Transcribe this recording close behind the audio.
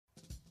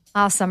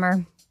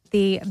Summer,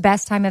 the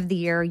best time of the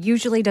year,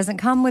 usually doesn't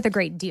come with a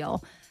great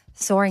deal.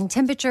 Soaring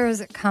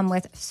temperatures come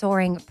with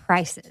soaring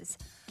prices.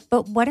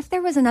 But what if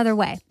there was another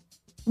way?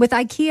 With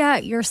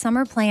IKEA, your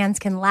summer plans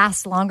can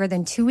last longer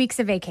than 2 weeks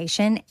of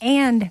vacation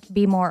and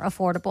be more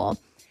affordable.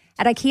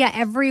 At IKEA,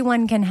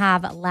 everyone can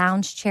have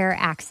lounge chair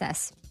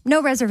access.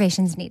 No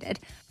reservations needed.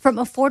 From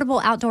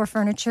affordable outdoor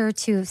furniture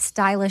to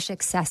stylish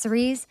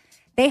accessories,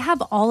 they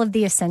have all of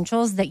the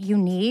essentials that you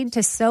need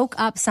to soak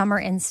up summer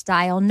in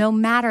style, no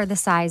matter the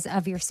size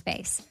of your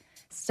space.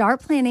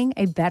 Start planning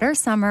a better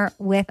summer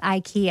with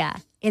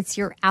IKEA. It's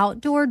your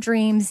outdoor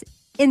dreams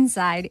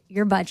inside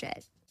your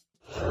budget.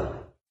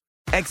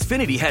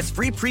 Xfinity has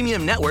free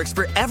premium networks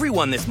for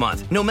everyone this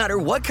month, no matter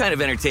what kind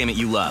of entertainment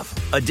you love.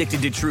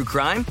 Addicted to true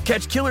crime?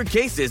 Catch killer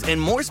cases and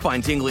more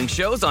spine-tingling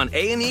shows on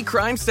A&E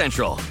Crime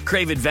Central.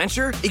 Crave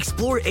adventure?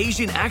 Explore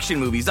Asian action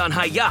movies on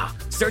Hi-Ya.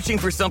 Searching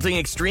for something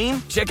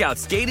extreme? Check out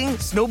skating,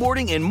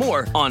 snowboarding, and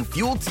more on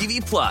Fuel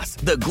TV Plus,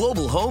 the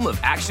global home of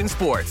action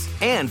sports.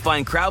 And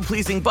find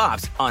crowd-pleasing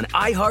bops on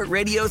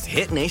iHeartRadio's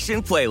Hit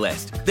Nation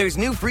playlist. There's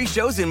new free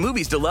shows and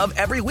movies to love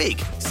every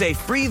week. Say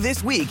free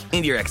this week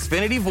in your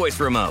Xfinity voice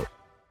remote.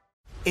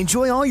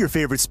 Enjoy all your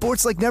favorite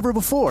sports like never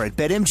before at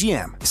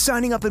BetMGM.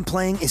 Signing up and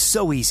playing is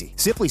so easy.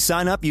 Simply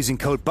sign up using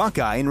code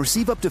Buckeye and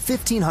receive up to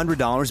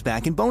 $1,500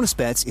 back in bonus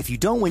bets if you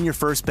don't win your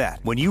first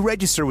bet. When you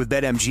register with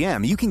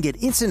BetMGM, you can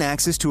get instant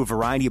access to a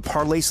variety of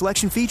parlay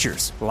selection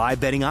features, live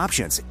betting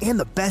options, and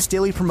the best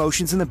daily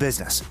promotions in the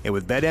business. And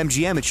with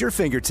BetMGM at your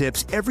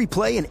fingertips, every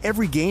play and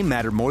every game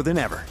matter more than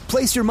ever.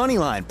 Place your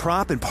moneyline,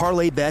 prop, and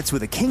parlay bets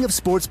with the king of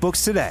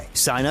sportsbooks today.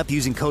 Sign up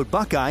using code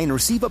Buckeye and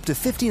receive up to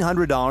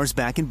 $1,500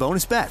 back in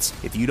bonus bets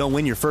if you don't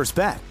win your first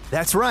bet.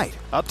 That's right,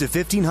 up to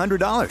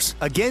 $1,500.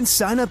 Again,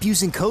 sign up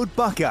using code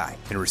Buckeye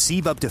and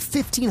receive up to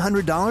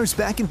 $1,500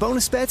 back in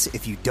bonus bets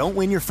if you don't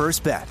win your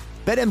first bet.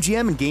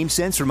 BetMGM and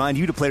GameSense remind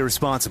you to play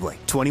responsibly.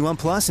 21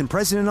 plus and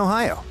present in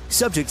Ohio.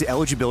 Subject to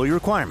eligibility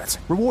requirements.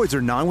 Rewards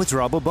are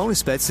non-withdrawable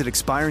bonus bets that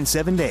expire in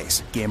 7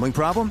 days. Gambling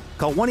problem?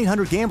 Call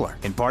 1-800-GAMBLER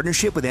in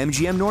partnership with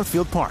MGM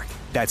Northfield Park.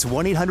 That's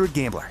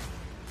 1-800-GAMBLER.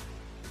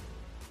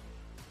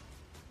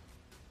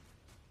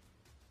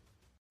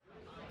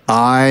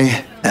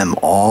 I am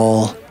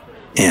all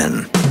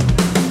in.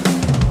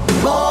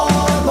 More,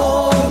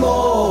 more,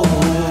 more.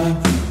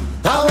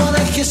 I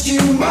wanna kiss you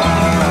more.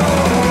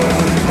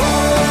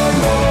 More,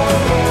 more,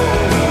 more.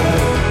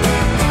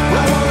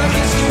 I wanna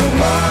kiss you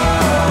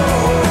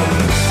more.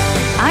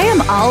 I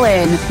am all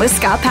in with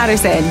Scott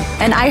Patterson,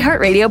 an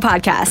iHeartRadio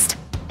podcast.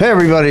 Hey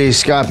everybody,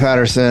 Scott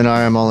Patterson.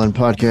 I am all in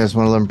podcast,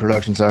 111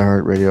 Productions,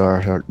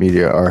 iHeartRadio,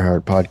 iHeartMedia,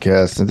 iHeart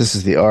Podcast, and this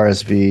is the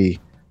RSV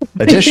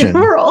edition.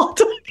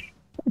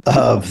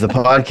 Of the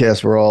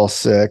podcast. We're all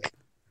sick,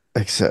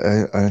 except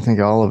I think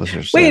all of us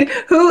are sick. Wait,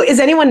 who is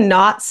anyone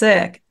not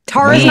sick?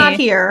 Tara's not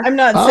here. I'm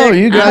not sick. Oh,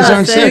 you guys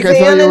aren't sick. I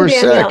thought you were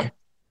sick.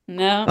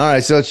 No. All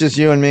right, so it's just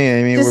you and me,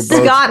 Amy. Just we're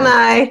both Scott and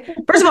I.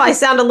 First of all, I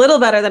sound a little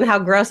better than how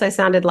gross I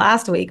sounded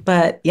last week,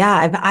 but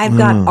yeah, I've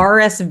got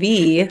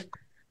RSV.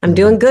 I'm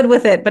doing good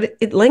with it, but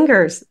it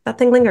lingers. That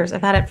thing lingers.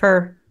 I've had it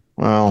for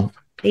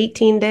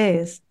 18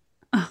 days.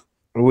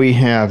 We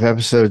have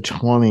episode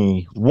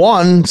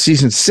 21,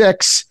 season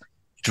 6.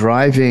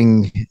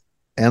 Driving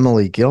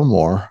Emily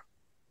Gilmore.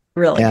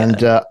 Really and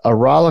good. A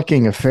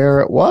rollicking affair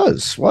it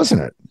was,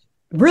 wasn't it?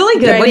 Really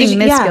good. Driving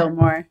Miss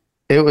Gilmore.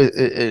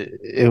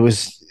 It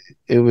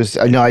was.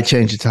 No, I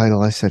changed the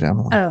title. I said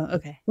Emily. Oh,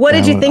 okay. What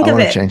did you think of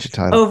it? Change the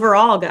title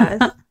Overall, guys.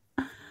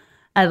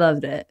 I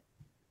loved it.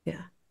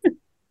 Yeah.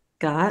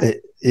 God.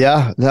 It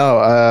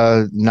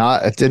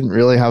didn't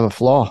really have a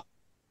flaw.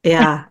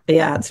 Yeah.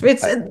 It's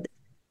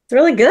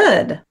really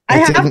good. I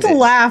have to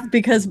laugh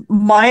because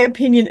my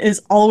opinion is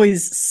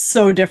always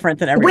so different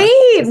than everyone.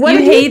 Wait, what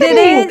you hated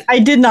it? I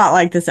did not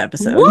like this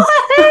episode. What?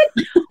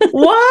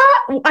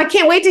 What? I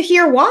can't wait to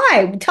hear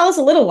why. Tell us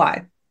a little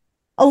why.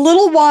 A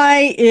little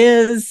why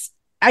is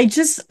I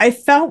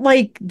felt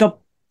like the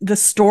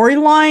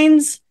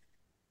storylines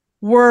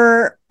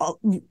were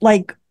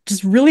like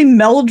just really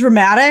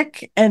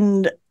melodramatic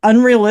and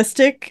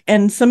unrealistic,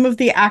 and some of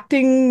the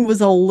acting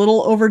was a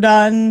little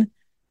overdone.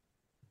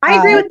 I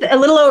agree with a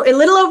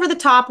little over the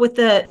top with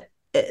the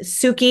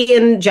Suki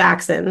and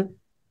Jackson,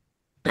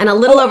 and a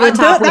little over the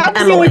top with Emily. That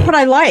was the only part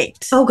I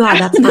liked. Oh God,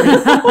 that's funny.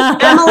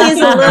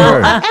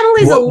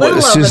 Emily's a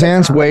little.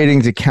 Suzanne's waiting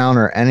to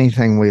counter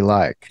anything we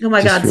like. Oh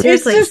my God,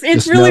 seriously,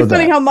 it's really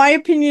funny how my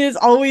opinion is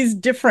always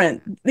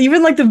different.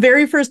 Even like the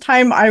very first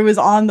time I was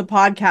on the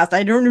podcast,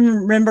 I don't even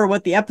remember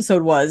what the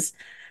episode was.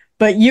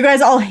 But you guys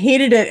all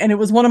hated it, and it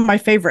was one of my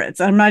favorites.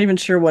 I'm not even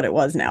sure what it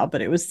was now,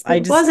 but it was.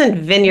 It wasn't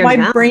Vineyard.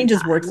 My brain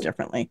just works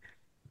differently.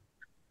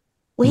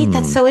 Wait,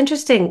 that's so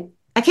interesting.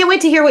 I can't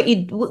wait to hear what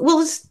you.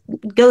 We'll just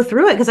go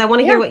through it because I want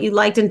to hear what you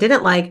liked and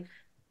didn't like.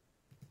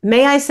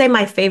 May I say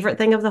my favorite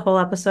thing of the whole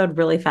episode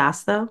really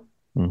fast though?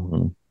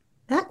 Mm-hmm.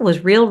 That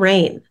was real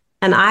rain,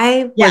 and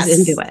I was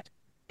into it.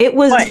 It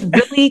was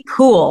really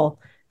cool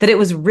that it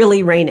was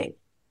really raining.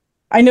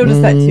 I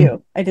noticed that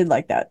too. I did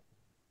like that.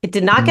 It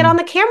did not get on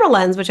the camera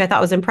lens, which I thought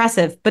was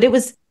impressive, but it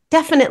was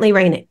definitely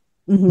raining.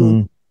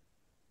 Mm-hmm.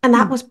 And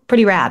that was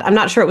pretty rad. I'm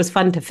not sure it was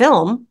fun to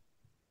film,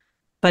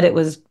 but it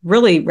was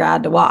really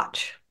rad to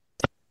watch.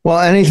 Well,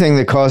 anything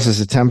that causes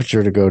the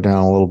temperature to go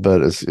down a little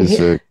bit is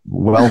a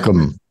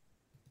welcome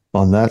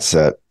on that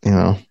set,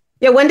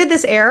 Yeah, when did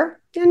this air,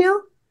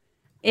 Danielle?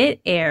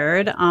 It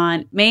aired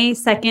on May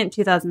 2nd,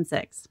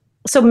 2006.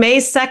 So May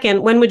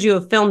 2nd, when would you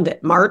have filmed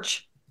it?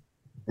 March?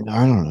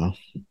 I don't know.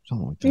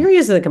 Something like that. You're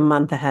usually like a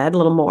month ahead, a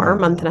little more,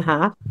 month and a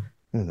half.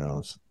 Who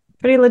knows?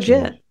 Pretty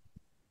legit.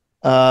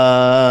 All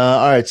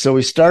right. So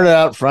we started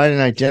out Friday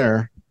night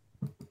dinner,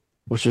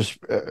 which was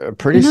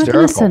pretty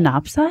hysterical.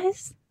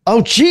 Synopsize?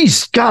 Oh,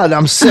 geez. God,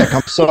 I'm sick.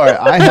 I'm sorry.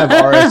 I have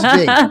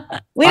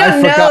RSV. We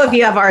don't know if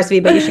you have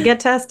RSV, but you should get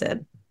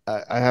tested.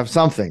 I have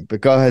something,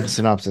 but go ahead and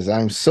synopsis.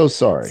 I'm so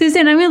sorry.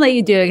 Suzanne, I'm going to let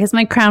you do it because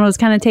my crown was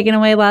kind of taken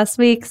away last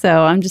week.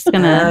 So I'm just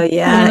going to. Oh,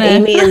 yeah.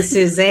 Amy and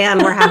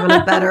Suzanne, we're having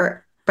a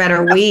better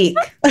week.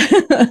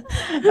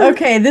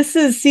 Okay, this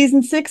is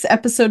season 6,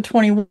 episode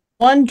 21,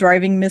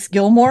 Driving Miss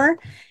Gilmore.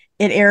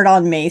 It aired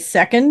on May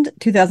 2nd,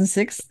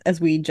 2006,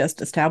 as we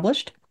just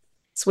established.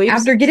 Sweeps.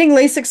 After getting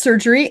LASIK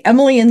surgery,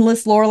 Emily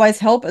enlists Lorelai's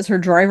help as her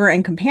driver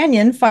and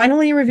companion,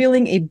 finally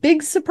revealing a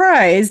big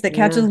surprise that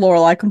catches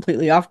Lorelai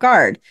completely off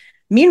guard.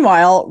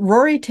 Meanwhile,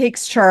 Rory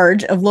takes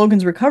charge of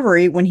Logan's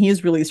recovery when he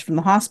is released from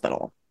the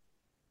hospital.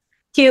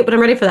 Cute, but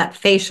I'm ready for that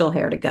facial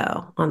hair to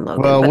go on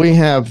Logan. Well, we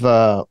have,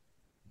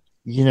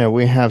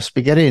 we have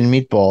spaghetti and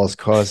meatballs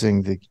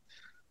causing the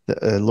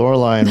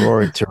Lorelai and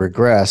Rory to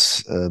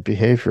regress,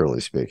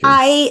 behaviorally speaking.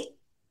 I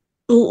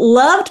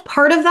loved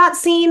part of that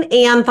scene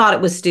and thought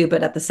it was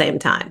stupid at the same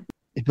time.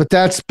 But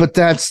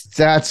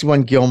that's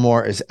when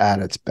Gilmore is at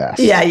its best.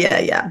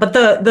 Yeah. But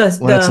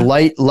when it's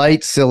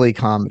light, silly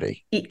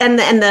comedy, and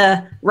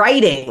the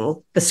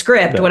writing, the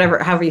script,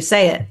 however you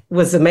say it,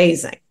 was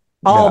amazing.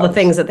 All the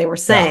things that they were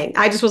saying,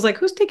 I just was like,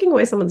 "Who's taking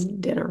away someone's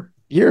dinner?"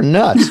 You're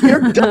nuts.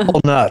 You're double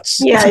nuts.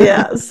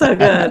 Yeah, so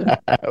good.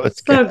 It was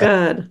so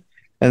good.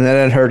 And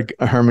then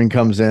Herman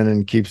comes in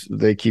and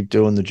they keep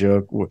doing the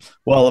joke.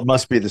 Well, it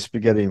must be the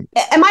spaghetti. Am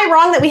I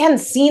wrong that we hadn't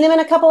seen him in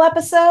a couple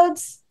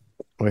episodes?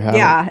 We have.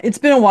 Yeah, it's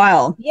been a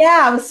while.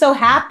 Yeah, I was so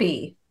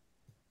happy.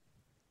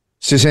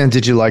 Suzanne,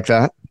 did you like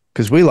that?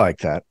 Because we like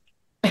that.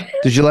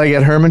 Did you like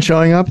Ed Herman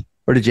showing up,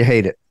 or did you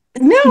hate it?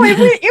 No, it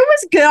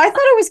was good. I thought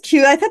it was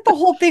cute. I thought the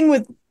whole thing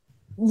with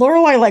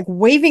Lorelai like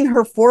waving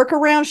her fork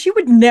around, she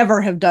would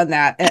never have done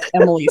that at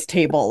Emily's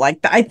table. Like,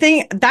 I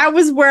think that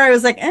was where I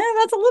was like,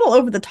 that's a little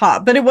over the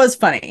top, but it was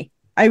funny.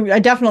 I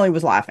definitely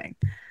was laughing.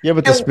 Yeah,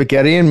 but the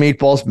spaghetti and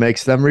meatballs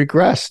makes them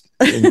regress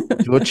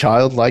into a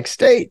childlike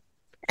state.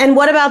 And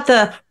what about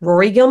the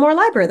Rory Gilmore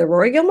Library, the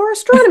Rory Gilmore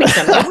Astronomy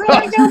Center, the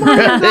Rory Gilmore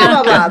blah,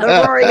 blah, blah,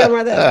 the Rory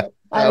Gilmore this.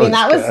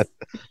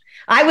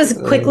 I was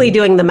quickly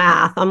doing the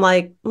math. I'm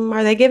like,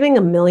 are they giving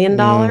 $1 million?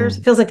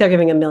 It feels like they're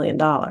giving $1 million.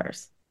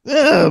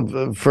 Yeah,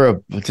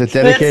 to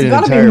dedicate an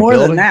entire be more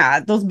building. Than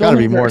that. Those got to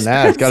be more than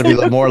that. It's got to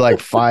be more like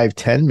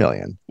 5-10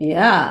 million.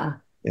 Yeah.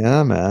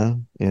 Yeah,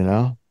 man.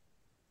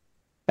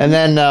 And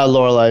then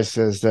Lorelai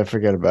says,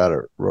 "Forget about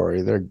it,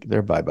 Rory.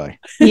 They're bye-bye."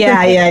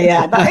 Yeah.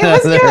 It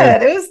was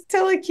good. It was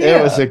totally cute.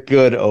 It was a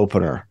good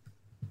opener.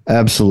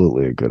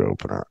 Absolutely a good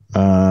opener.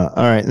 All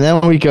right. And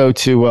then we go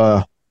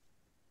to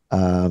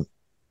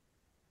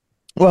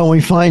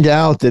we find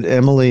out that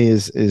Emily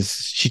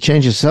she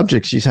changes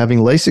subjects. She's having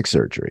LASIK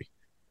surgery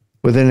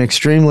with an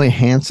extremely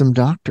handsome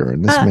doctor.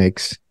 And this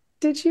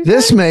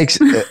makes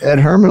Ed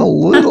Herman a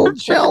little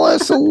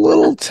jealous, a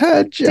little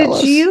tad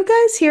jealous. Did you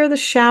guys hear the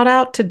shout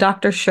out to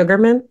Dr.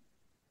 Sugarman?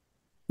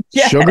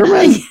 Yes.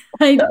 Sugarman?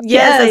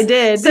 Yes, I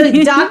did. So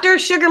Dr.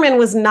 Sugarman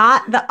was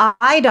not the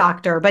eye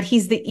doctor, but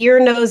he's the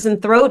ear, nose,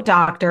 and throat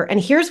doctor. And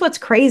here's what's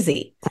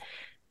crazy.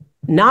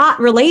 Not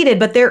related,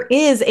 but there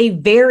is a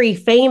very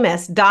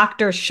famous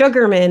Dr.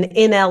 Sugarman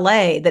in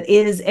LA that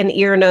is an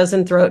ear, nose,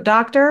 and throat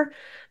doctor.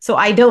 So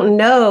I don't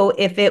know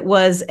if it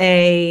was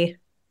a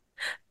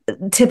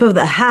tip of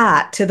the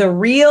hat to the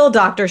real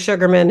Dr.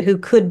 Sugarman whose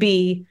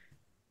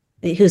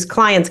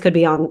clients could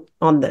be on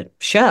the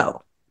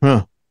show.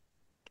 Huh.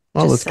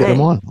 Well, let's get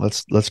him on.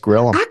 Let's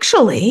grill him.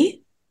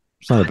 Actually,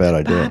 it's not a bad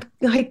idea.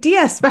 Bad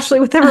idea, especially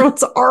with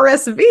everyone's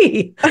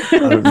RSV.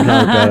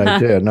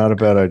 Not a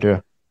bad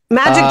idea.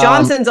 Magic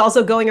Johnson's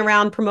also going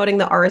around promoting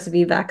the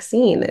RSV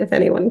vaccine. If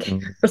anyone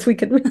cares, we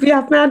could maybe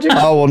have Magic.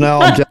 Oh, well, now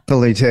I'm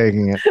definitely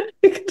taking it.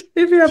 We could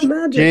maybe have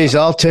Magic. Geez,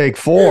 I'll take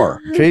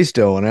 4. She's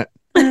doing it.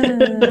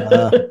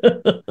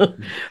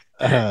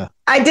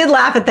 I did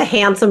laugh at the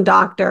handsome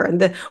doctor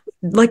and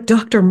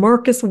Dr.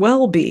 Marcus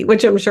Welby,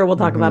 which I'm sure we'll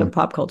talk about in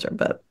pop culture.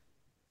 But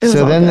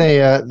so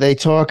then they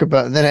talk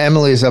about. Then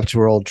Emily is up to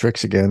her old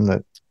tricks again.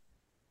 That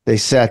they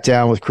sat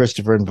down with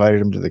Christopher,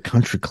 invited him to the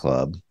country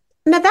club.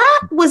 Now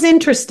that was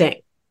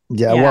interesting.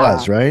 Yeah, it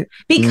was, right?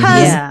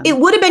 Because it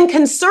would have been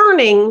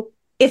concerning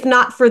if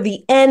not for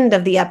the end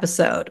of the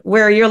episode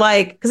where you're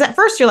like, because at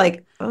first you're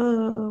like,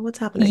 oh, what's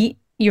happening?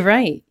 You're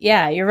right.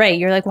 Yeah, you're right.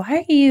 You're like, why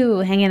are you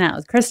hanging out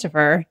with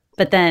Christopher?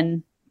 But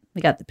then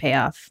we got the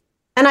payoff.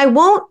 And I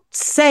won't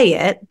say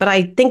it, but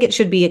I think it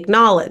should be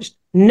acknowledged.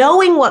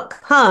 Knowing what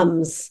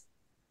comes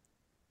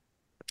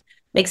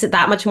makes it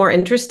that much more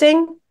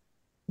interesting.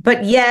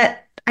 but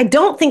yet I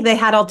don't think they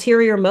had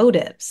ulterior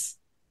motives.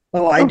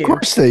 Oh, I do. Of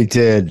course they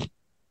did.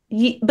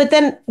 But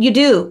then you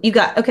do. You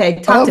got,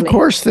 okay, talk to me. Of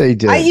course they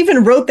did. I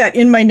even wrote that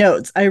in my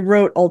notes. I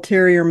wrote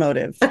ulterior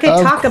motive. Okay,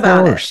 talk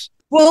about it.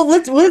 Well,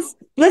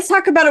 let's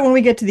talk about it when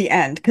we get to the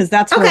end, because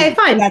that's okay,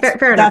 fine.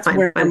 Fair enough. That's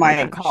where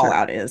my call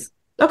out is.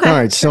 Okay. All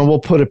right, so we'll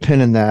put a pin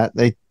in that.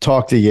 They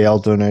talked the Yale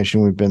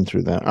donation. We've been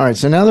through that. All right,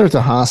 so now they're at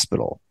the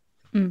hospital.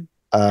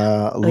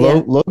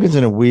 Logan's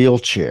in a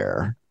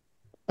wheelchair.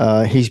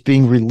 He's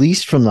being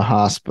released from the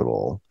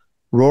hospital.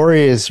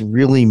 Rory is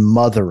really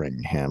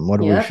mothering him. What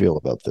do we feel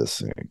about this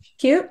thing?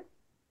 Cute.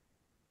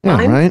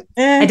 Yeah, right?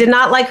 I did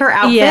not like her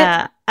outfit.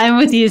 Yeah, I'm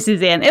with you,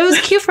 Suzanne. It was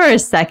cute for a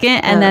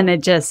second, and then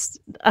it just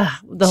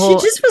She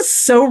just was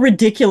so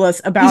ridiculous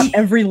about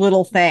every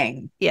little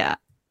thing. Yeah.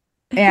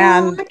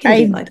 And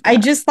I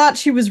just thought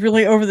she was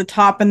really over the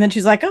top. And then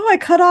she's like, "Oh, I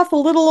cut off a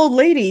little old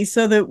lady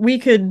so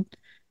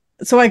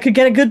I could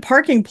get a good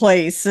parking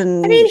place."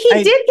 And I mean,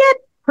 he did get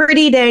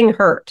pretty dang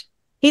hurt.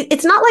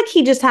 It's not like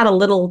he just had a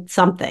little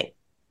something.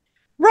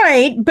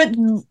 Right. But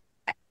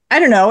I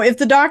don't know, if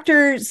the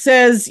doctor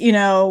says,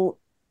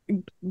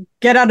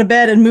 get out of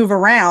bed and move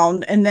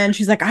around, and then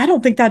she's like, "I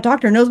don't think that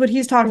doctor knows what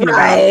he's talking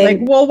about." Like,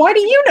 well, why do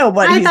you know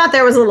what? I thought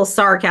there was a little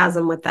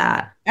sarcasm with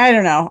that. I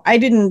don't know.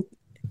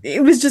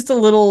 It was just a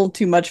little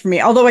too much for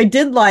me. Although I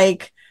did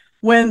like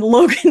when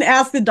Logan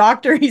asked the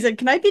doctor, he said,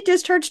 "Can I be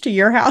discharged to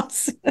your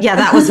house?" Yeah,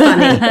 that was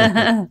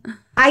funny.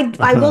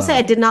 I will say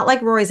I did not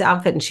like Rory's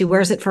outfit, and she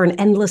wears it for an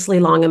endlessly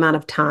long amount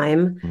of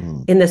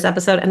time in this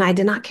episode, and I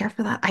did not care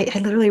for that. I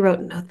literally wrote,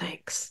 "No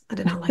thanks." I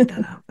did not like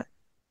that outfit.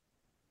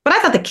 But I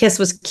thought the kiss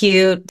was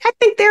cute. I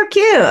think they're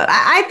cute.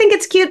 I think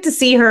it's cute to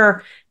see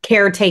her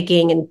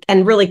caretaking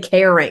and really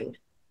caring.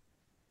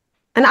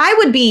 And I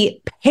would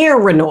be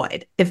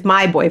paranoid if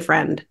my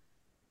boyfriend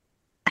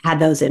had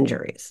those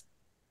injuries.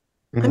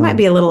 I might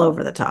be a little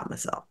over the top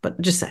myself,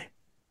 but just say,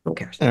 who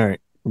cares? All right.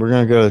 We're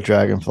going to go to the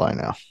Dragonfly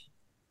now.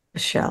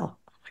 Michelle.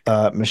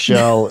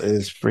 Michelle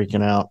is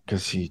freaking out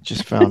because he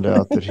just found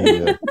out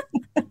that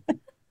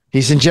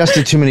he's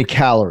ingested too many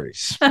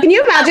calories. Can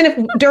you imagine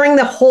if during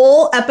the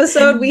whole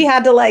episode we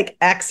had to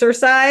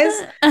exercise?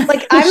 I'm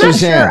not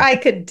sure I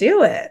could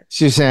do it.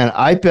 Suzanne,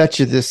 I bet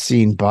you this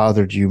scene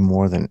bothered you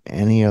more than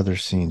any other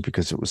scene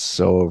because it was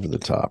so over the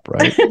top,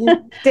 right?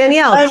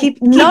 Danielle, keep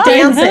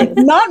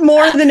dancing. Not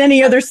more than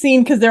any other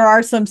scene, because there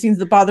are some scenes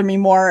that bother me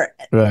more.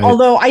 Right.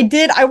 Although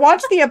I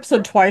watched the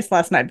episode twice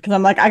last night because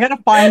I'm like, I got to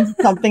find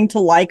something to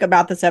like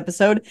about this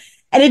episode.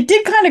 And it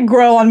did kind of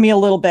grow on me a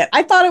little bit.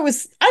 I thought it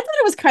was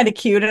kind of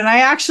cute. And I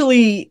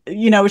actually,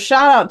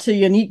 shout out to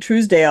Yannick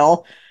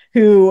Truesdale,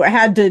 who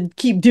had to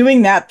keep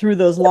doing that through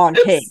those long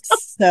takes.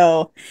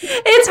 So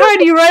it's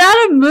hard. You run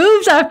out of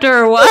moves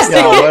after a while.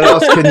 Yeah, what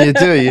else can you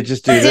do? You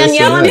just do this.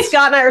 Danielle and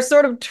Scott and I are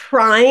sort of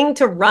trying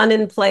to run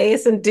in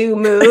place and do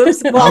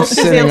moves.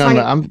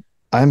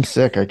 I'm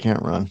sick. I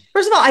can't run.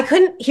 First of all, I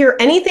couldn't hear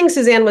anything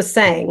Suzanne was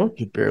saying.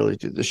 You barely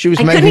did this. She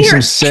was making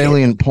some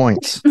salient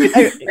points. Like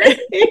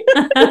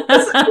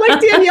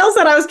Danielle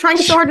said, I was trying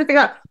so hard to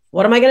figure out,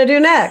 what am I going to do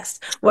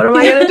next? What am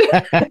I going to do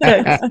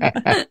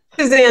next?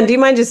 Suzanne, do you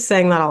mind just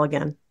saying that all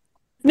again?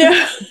 No,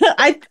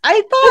 I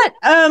thought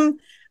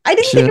I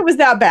didn't think it was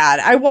that bad.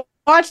 I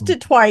watched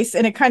it twice,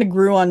 and it kind of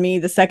grew on me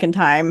the second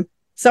time.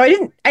 So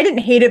I didn't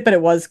hate it, but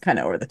it was kind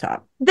of over the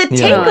top. The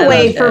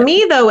takeaway for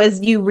me, though,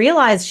 is you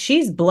realize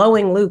she's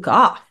blowing Luke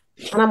off.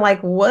 And I'm like,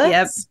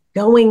 what's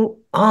going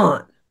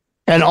on?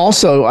 And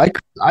also,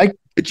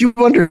 did you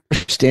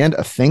understand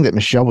a thing that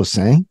Michelle was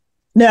saying?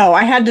 No,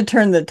 I had to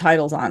turn the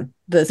titles on.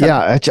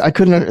 I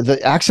couldn't. The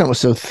accent was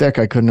so thick,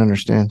 I couldn't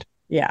understand.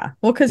 Yeah.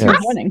 Well, because you're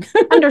winning.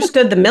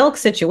 Understood the milk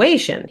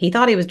situation. He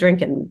thought he was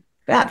drinking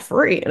fat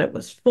free, and it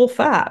was full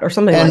fat or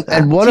something like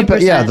that. And what 2%. About,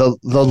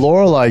 the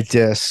Lorelai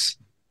diss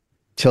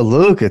to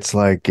Luke, it's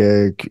like,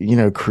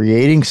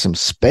 creating some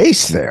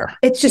space there.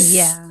 It's just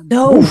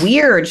so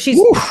weird. She's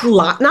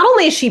not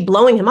only is she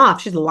blowing him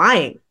off, she's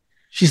lying.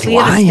 She's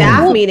lying. Have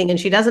a staff meeting, and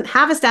she doesn't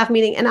have a staff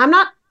meeting. And I'm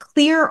not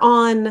clear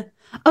on.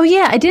 Oh,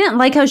 yeah. I didn't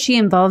like how she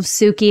involved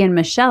Suki and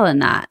Michelle in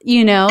that,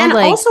 And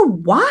also,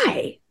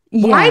 why?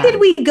 Yeah. Why did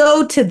we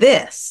go to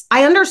this?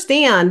 I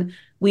understand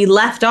we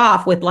left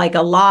off with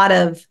a lot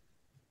of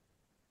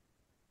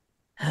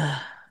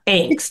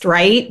angst,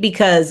 right?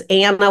 Because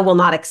Anna will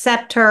not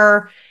accept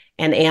her,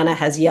 and Anna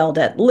has yelled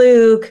at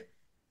Luke.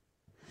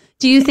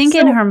 Do you think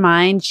in her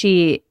mind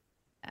I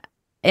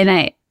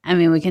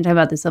mean, we can talk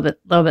about this a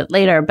little bit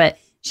later, but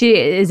she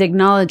is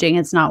acknowledging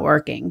it's not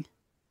working.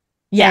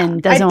 Yeah,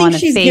 and doesn't want to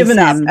face she's given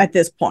him. up at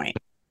this point.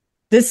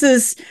 This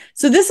is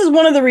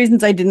one of the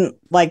reasons I didn't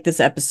like this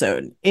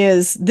episode.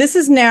 This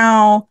is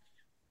now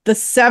the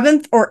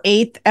 7th or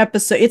 8th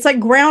episode. It's like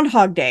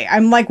Groundhog Day.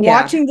 I'm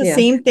watching the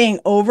same thing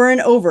over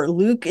and over.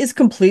 Luke is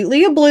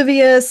completely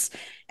oblivious,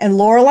 and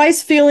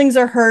Lorelai's feelings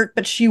are hurt,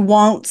 but she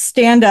won't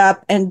stand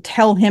up and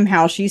tell him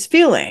how she's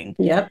feeling.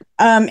 Yep.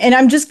 And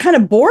I'm just kind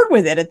of bored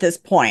with it at this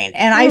point.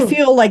 And I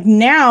feel like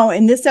now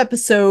in this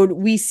episode,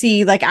 we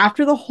see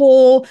after the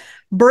whole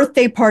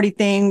birthday party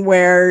thing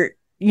where,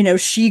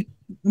 she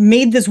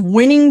made this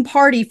winning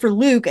party for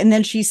Luke, and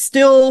then she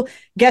still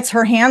gets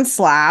her hand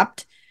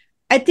slapped.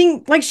 I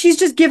think like she's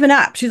just given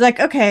up. She's like,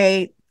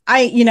 okay,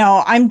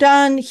 I'm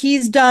done.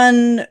 He's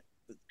done.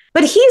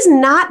 But he's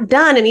not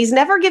done, and he's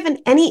never given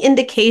any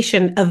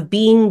indication of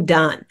being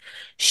done.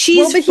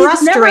 She's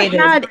frustrated. He's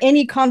never had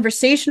any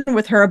conversation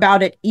with her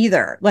about it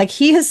either. Like,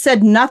 he has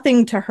said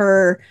nothing to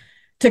her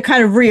to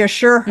kind of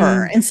reassure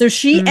her. And so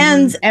she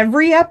ends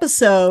every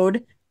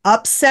episode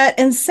upset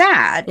and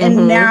sad.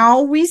 And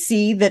now we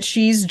see that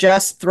she's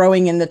just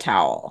throwing in the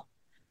towel.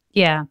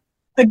 Yeah.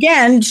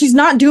 Again, she's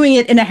not doing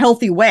it in a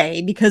healthy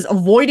way, because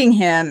avoiding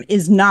him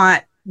is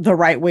not the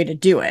right way to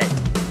do it.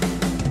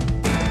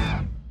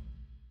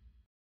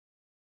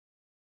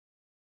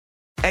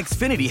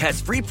 Xfinity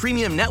has free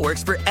premium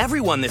networks for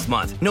everyone this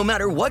month, no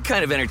matter what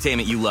kind of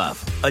entertainment you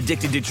love.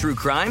 Addicted to true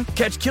crime?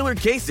 Catch killer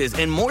cases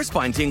and more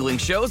spine-tingling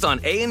shows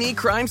on A&E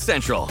Crime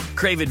Central.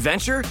 Crave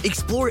adventure?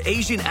 Explore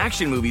Asian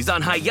action movies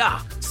on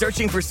Hi-Ya.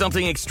 Searching for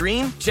something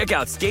extreme? Check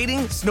out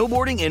skating,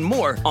 snowboarding, and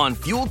more on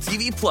Fuel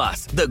TV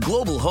Plus, the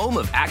global home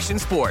of action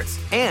sports.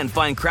 And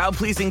find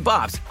crowd-pleasing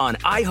bops on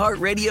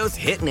iHeartRadio's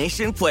Hit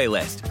Nation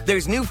playlist.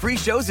 There's new free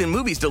shows and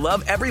movies to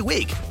love every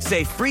week.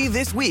 Say free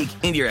this week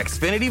in your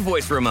Xfinity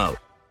voice remote.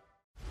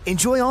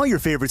 Enjoy all your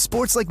favorite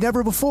sports like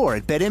never before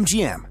at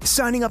BetMGM.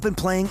 Signing up and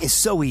playing is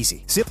so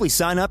easy. Simply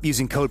sign up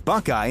using code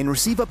Buckeye and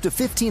receive up to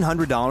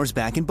 $1,500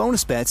 back in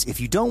bonus bets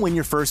if you don't win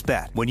your first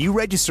bet. When you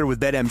register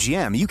with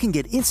BetMGM, you can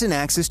get instant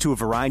access to a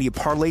variety of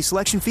parlay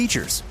selection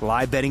features,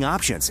 live betting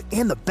options,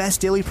 and the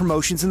best daily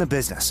promotions in the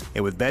business.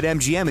 And with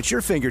BetMGM at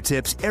your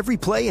fingertips, every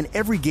play and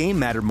every game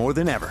matter more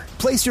than ever.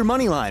 Place your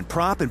moneyline,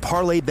 prop, and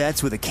parlay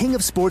bets with the king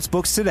of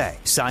sportsbooks today.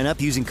 Sign up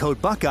using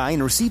code Buckeye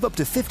and receive up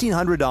to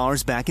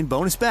 $1,500 back in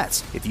bonus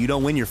bets if you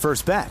don't win your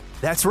first bet.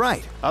 That's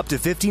right, up to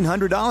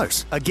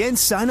 $1,500. Again,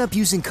 sign up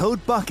using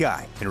code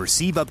Buckeye and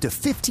receive up to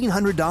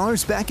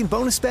 $1,500 back in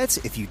bonus bets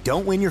if you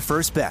don't win your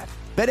first bet.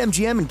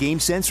 BetMGM and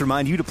GameSense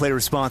remind you to play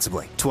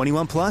responsibly.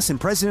 21 plus and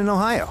present in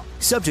Ohio.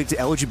 Subject to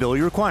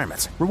eligibility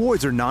requirements.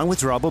 Rewards are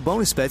non-withdrawable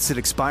bonus bets that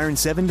expire in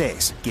 7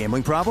 days.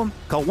 Gambling problem?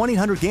 Call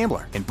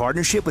 1-800-GAMBLER in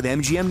partnership with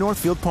MGM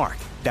Northfield Park.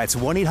 That's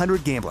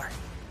 1-800-GAMBLER.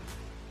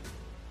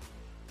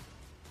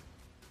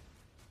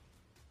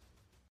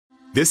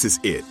 This is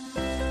it.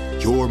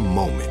 Your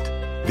moment.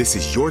 This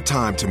is your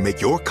time to make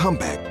your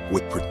comeback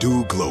with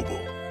Purdue Global.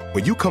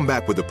 When you come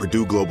back with a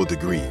Purdue Global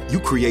degree, you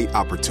create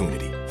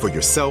opportunity for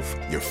yourself,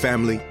 your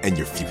family, and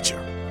your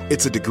future.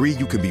 It's a degree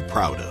you can be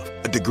proud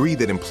of, a degree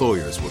that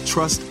employers will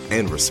trust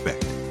and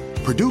respect.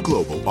 Purdue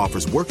Global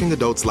offers working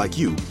adults like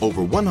you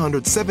over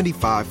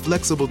 175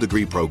 flexible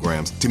degree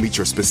programs to meet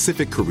your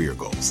specific career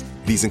goals.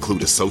 These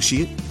include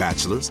associate,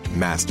 bachelor's,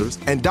 master's,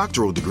 and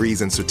doctoral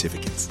degrees and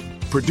certificates.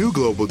 Purdue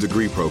Global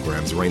degree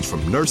programs range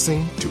from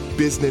nursing to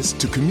business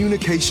to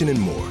communication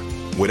and more.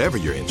 Whatever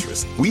your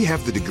interest, we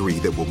have the degree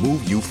that will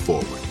move you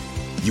forward.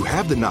 You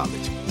have the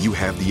knowledge, you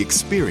have the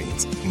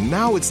experience.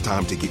 Now it's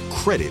time to get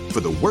credit for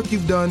the work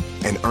you've done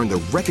and earn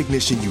the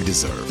recognition you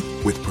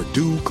deserve with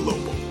Purdue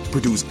Global,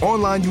 Purdue's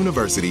online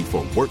university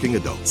for working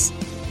adults.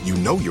 You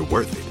know you're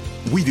worth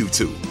it. We do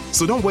too.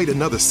 So don't wait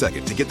another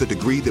second to get the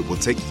degree that will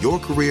take your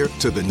career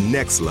to the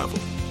next level.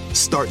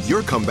 Start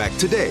your comeback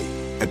today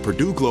at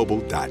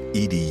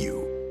purdueglobal.edu.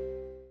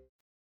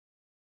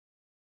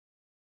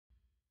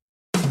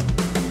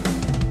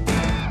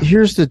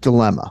 Here's the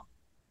dilemma.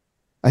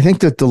 I think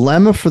the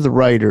dilemma for the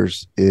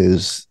writers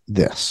is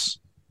this,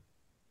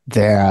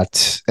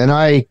 that, and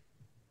I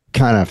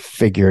kind of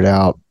figured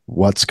out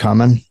what's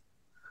coming,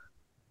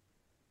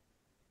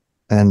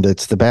 and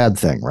it's the bad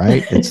thing,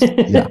 right? It's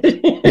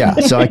yeah.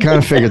 So I kind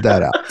of figured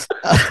that out.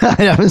 I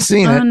haven't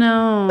seen it. Oh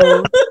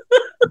no.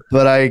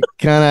 But I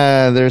kind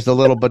of, there's a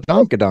little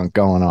badonkadunk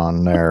going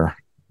on there.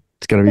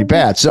 It's going to be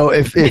bad. So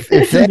if they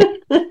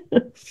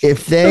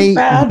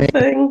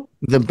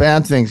the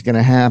bad thing's going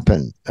to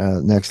happen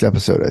next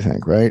episode, I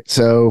think, right?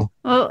 So,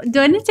 well, do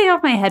I need to take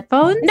off my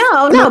headphones?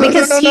 No,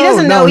 because he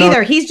doesn't know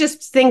either. He's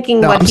just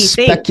thinking what he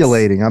thinks.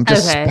 I'm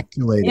just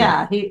speculating.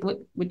 Yeah,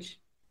 which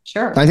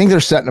sure. I think they're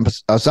setting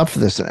us up for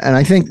this, and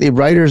I think the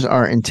writers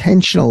are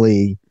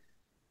intentionally,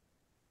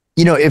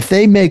 if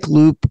they make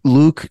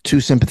Luke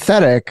too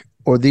sympathetic,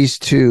 or these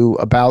two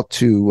about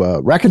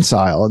to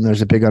reconcile, and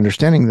there's a big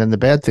understanding, then the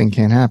bad thing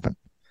can't happen.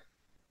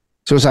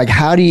 So it's like,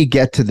 how do you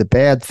get to the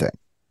bad thing,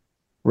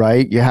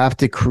 right? You have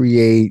to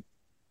create,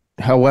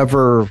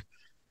 however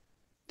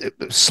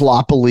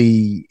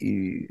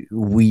sloppily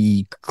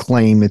we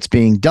claim it's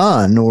being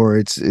done, or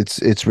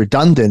it's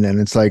redundant, and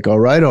it's like,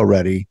 all right,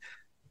 already.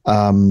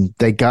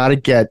 They got to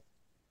get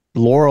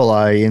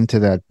Lorelai into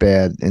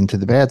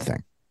the bad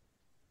thing.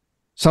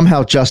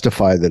 Somehow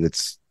justify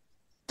that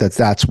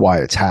that's why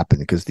it's happened,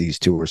 because these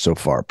two are so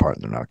far apart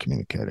and they're not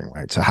communicating,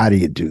 right? So how do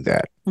you do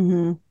that?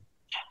 Mm-hmm.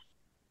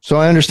 So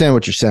I understand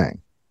what you're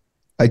saying.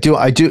 I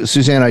do,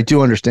 Suzanne, I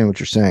do understand what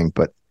you're saying,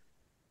 but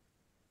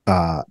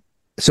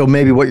so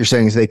maybe what you're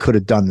saying is they could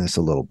have done this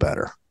a little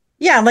better.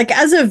 Yeah, like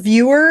as a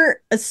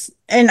viewer,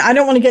 and I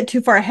don't want to get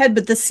too far ahead,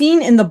 but the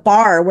scene in the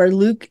bar where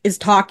Luke is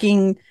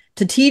talking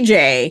to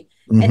TJ,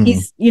 and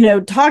he's,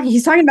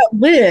 he's talking about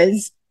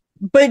Liz,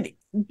 but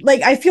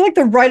like, I feel like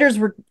the writers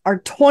are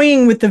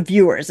toying with the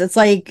viewers. It's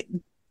like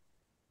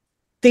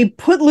they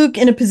put Luke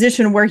in a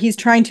position where he's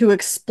trying to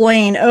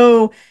explain,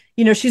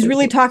 she's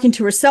really talking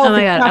to herself. Oh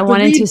my God, I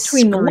wanted to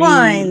between the scream.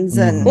 lines.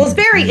 And Well, it's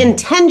very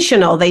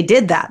intentional. They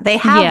did that. They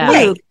have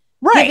Luke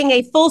giving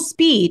a full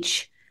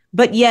speech,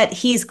 but yet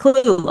he's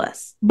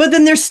clueless. But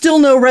then there's still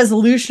no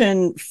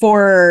resolution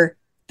for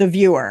the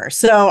viewer.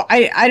 So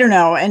I don't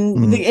know.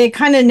 And it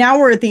kind of, now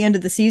we're at the end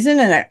of the season,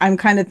 and I'm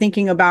kind of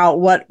thinking about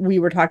what we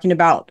were talking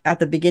about at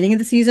the beginning of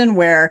the season,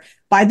 where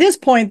by this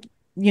point,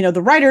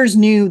 the writers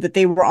knew that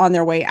they were on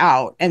their way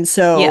out. And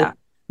so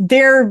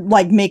they're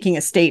like making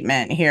a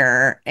statement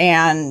here.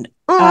 And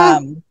I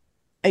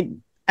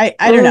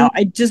don't know.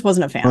 I just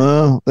wasn't a fan.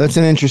 Well, that's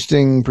an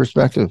interesting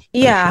perspective.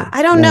 Yeah. Actually.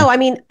 I don't know. I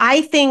mean,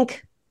 I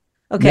think,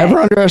 never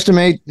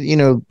underestimate,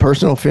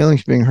 personal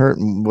feelings being hurt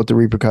and what the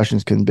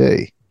repercussions can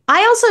be.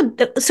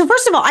 So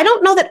first of all, I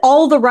don't know that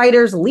all the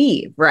writers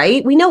leave,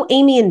 right? We know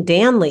Amy and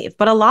Dan leave,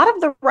 but a lot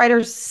of the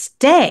writers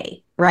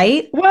stay,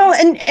 right? Well,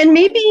 and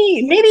maybe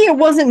it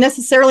wasn't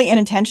necessarily an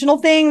intentional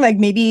thing. Like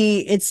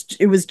maybe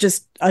it was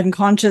just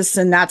unconscious,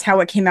 and that's how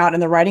it came out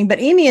in the writing. But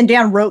Amy and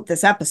Dan wrote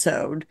this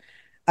episode.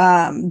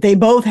 They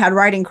both had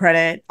writing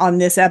credit on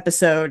this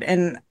episode,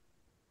 and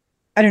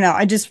I don't know.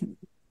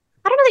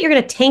 I don't know that you're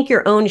going to tank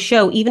your own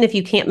show, even if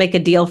you can't make a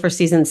deal for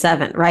season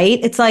 7, right?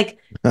 It's like,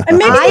 and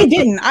maybe they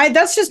didn't.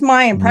 That's just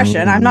my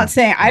impression. I'm not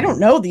saying, I don't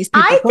know these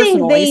people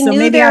personally, so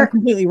maybe I'm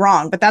completely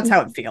wrong, but that's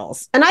how it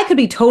feels. And I could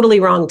be totally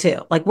wrong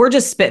too. Like, we're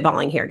just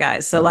spitballing here,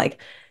 guys. So like,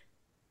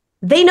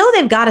 they know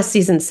they've got a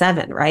season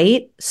 7,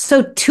 right?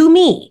 So to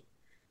me,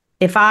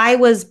 if I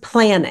was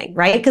planning,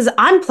 right? Because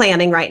I'm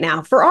planning right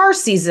now for our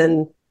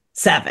season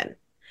 7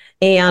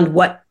 and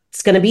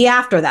what's going to be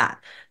after that.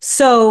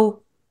 So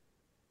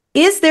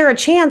is there a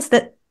chance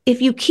that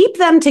if you keep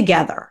them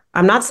together,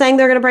 I'm not saying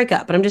they're going to break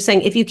up, but I'm just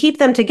saying if you keep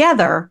them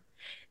together,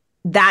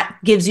 that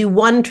gives you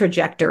one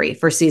trajectory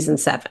for season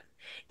 7.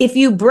 If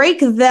you break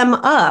them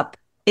up,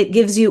 it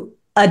gives you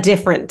a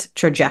different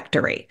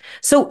trajectory.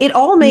 So it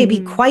all may be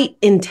quite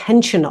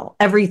intentional,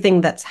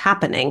 everything that's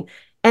happening,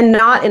 and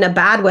not in a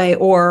bad way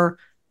or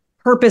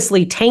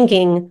purposely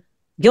tanking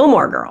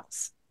Gilmore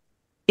Girls.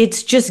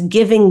 It's just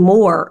giving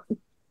more.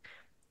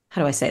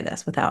 How do I say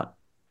this without?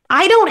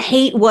 I don't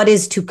hate what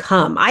is to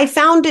come. I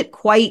found it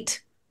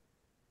quite,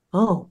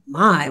 oh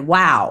my,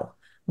 wow,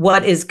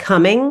 what is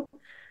coming.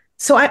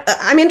 So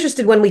I'm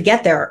interested when we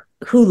get there,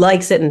 who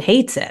likes it and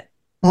hates it.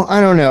 Well,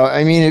 I don't know.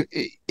 I mean,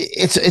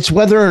 it's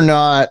whether or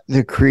not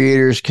the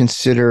creators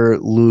consider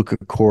Luke a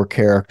core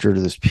character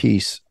to this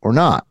piece or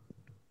not,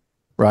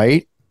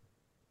 right?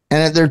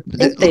 And I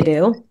think they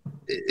do.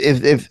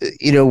 If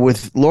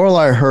with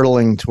Lorelai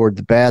hurtling toward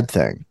the bad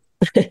thing,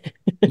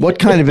 what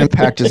kind of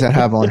impact does that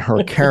have on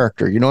her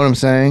character? You know what I'm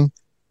saying?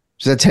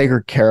 Does that take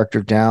her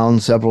character down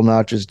several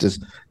notches? Does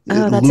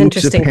that's Luke's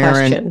interesting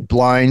apparent question.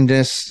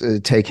 blindness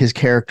take his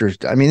character?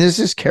 I mean, is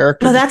this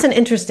character? Oh, that's an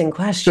interesting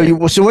question.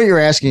 So what you're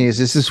asking is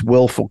this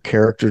willful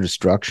character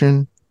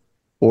destruction,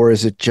 or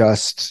is it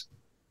just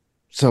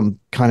some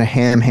kind of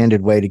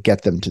ham-handed way to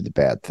get them to the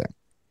bad thing?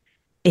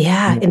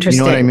 Yeah,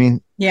 interesting. You know what I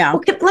mean? Yeah.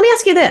 Okay, let me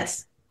ask you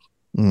this.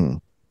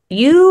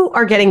 You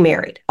are getting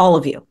married, all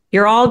of you.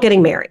 You're all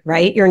getting married,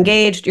 right? You're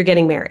engaged, you're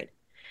getting married.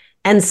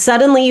 And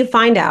suddenly you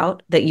find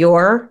out that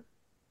your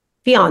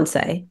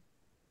fiance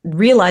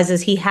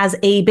realizes he has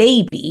a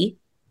baby,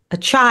 a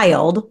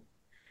child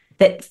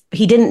that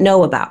he didn't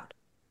know about.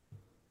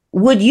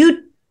 Would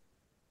you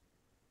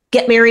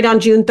get married on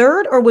June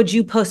 3rd, or would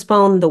you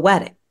postpone the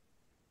wedding?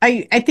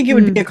 I think it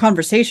would be a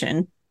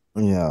conversation.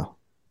 Yeah.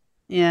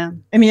 Yeah.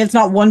 I mean, it's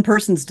not one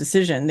person's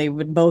decision. They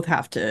would both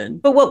have to.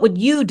 But what would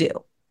you do?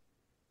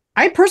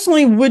 I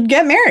personally would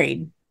get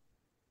married.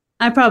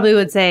 I probably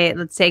would say,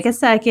 let's take a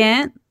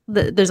second.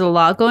 There's a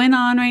lot going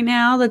on right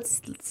now.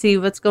 Let's see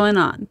what's going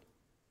on.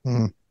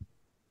 I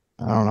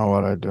don't know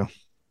what I'd do.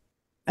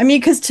 I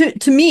mean, because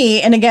to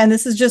me, and again,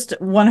 this is just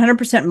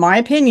 100% my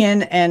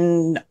opinion,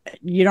 and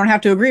you don't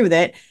have to agree with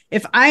it.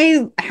 If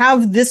I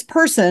have this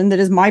person that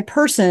is my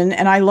person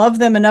and I love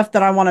them enough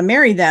that I want to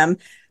marry them,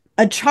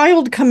 a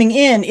child coming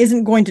in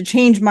isn't going to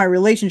change my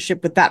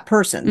relationship with that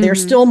person. They're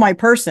still my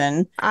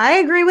person. I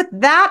agree with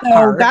that So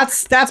part.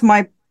 that's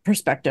my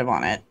perspective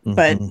on it.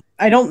 But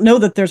I don't know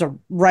that there's a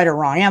right or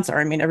wrong answer.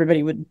 I mean,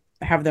 everybody would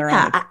have their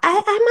own.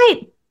 I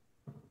might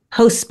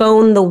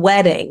postpone the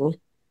wedding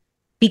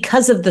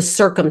because of the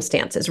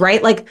circumstances,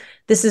 right? Like,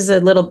 this is a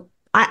little,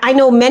 I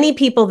know many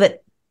people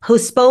that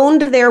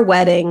postponed their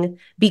wedding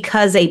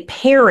because a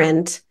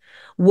parent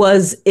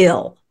was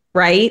ill,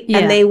 right? Yeah.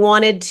 And they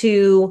wanted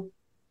to,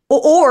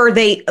 or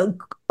they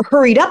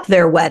hurried up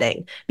their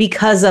wedding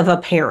because of a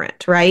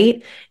parent,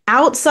 right?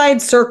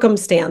 Outside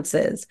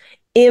circumstances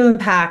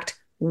impact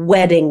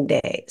wedding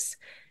days.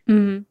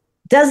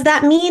 Does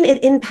that mean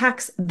it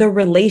impacts the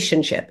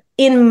relationship?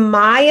 In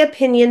my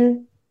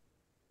opinion,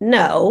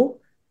 no.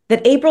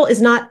 That April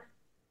is not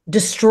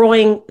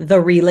destroying the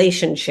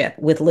relationship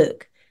with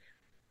Luke.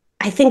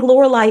 I think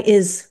Lorelai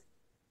is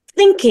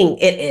thinking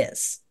it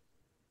is.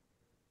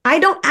 I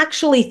don't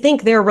actually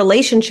think their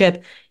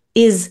relationship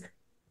is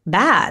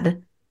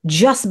bad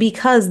just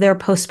because they're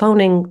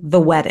postponing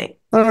the wedding.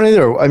 I don't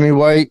either. I mean,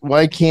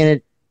 why can't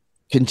it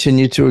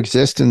continue to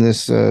exist in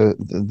this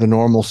the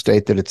normal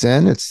state that it's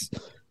in? It's,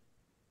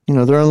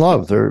 they're in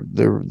love.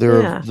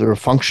 They're a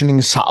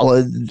functioning,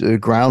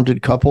 solid,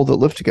 grounded couple that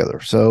live together.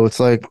 So it's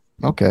like,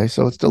 okay,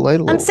 so it's delayed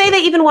a little. And say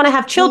they even want to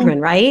have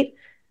children, right?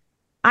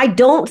 I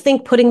don't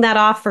think putting that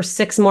off for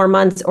 6 more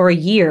months or a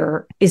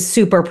year is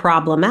super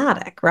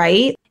problematic,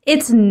 right?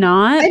 It's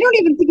not. I don't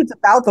even think it's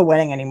about the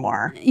wedding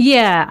anymore.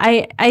 Yeah,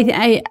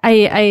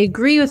 I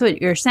agree with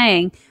what you're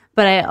saying,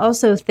 but I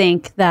also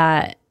think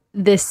that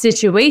this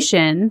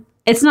situation,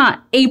 it's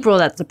not April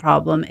that's the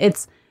problem.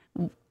 It's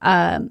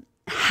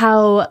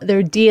how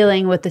they're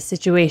dealing with the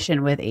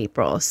situation with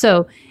April.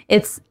 So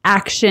it's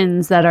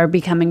actions that are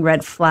becoming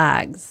red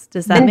flags.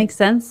 Does that make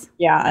sense?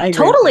 Yeah, I agree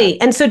totally.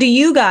 And so do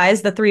you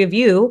guys, the three of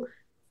you,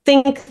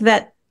 think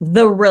that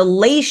the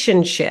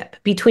relationship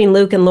between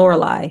Luke and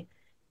Lorelai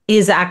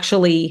is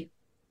actually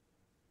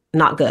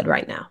not good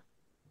right now?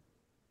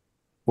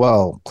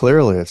 Well,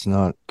 clearly it's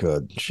not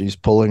good. She's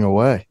pulling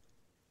away.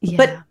 Yeah.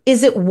 But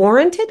is it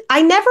warranted?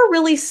 I never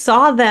really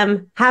saw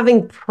them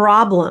having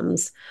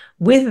problems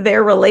with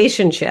their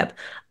relationship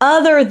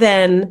other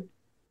than,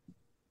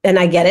 and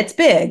I get it's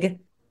big,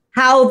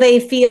 how they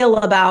feel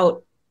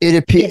about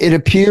it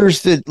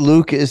appears that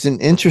Luke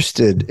isn't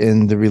interested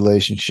in the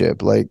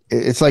relationship. Like,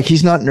 it's like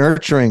he's not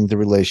nurturing the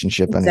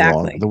relationship any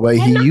longer the way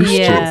he used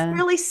to. I'm not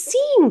really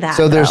seeing that.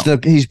 So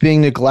he's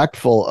being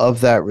neglectful of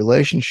that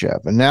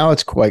relationship, and now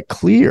it's quite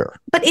clear.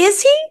 But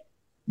is he?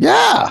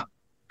 Yeah.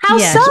 How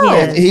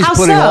so? He's How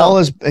putting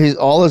so?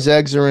 all his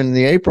eggs are in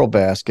the April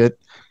basket,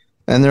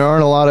 and there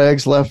aren't a lot of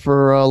eggs left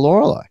for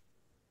Lorelai.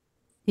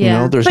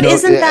 Yeah, there's but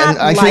isn't that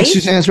I think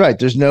Suzanne's right.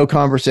 There's no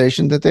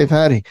conversation that they've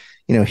had.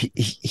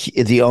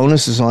 The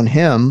onus is on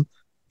him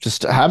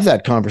just to have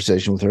that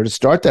conversation with her, to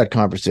start that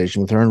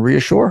conversation with her and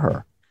reassure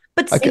her.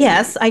 But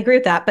yes, I agree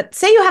with that. But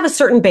say you have a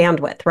certain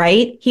bandwidth,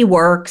 right? He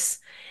works,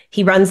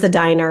 he runs the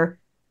diner,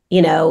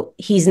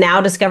 he's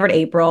now discovered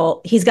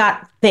April. He's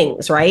got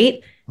things,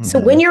 right? Mm-hmm. So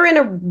when you're in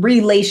a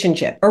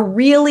relationship, a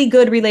really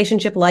good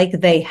relationship like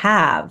they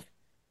have,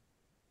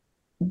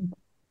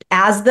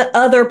 as the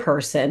other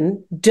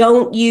person,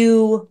 don't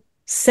you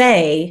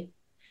say,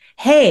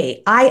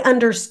 hey, I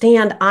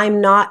understand I'm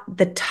not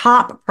the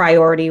top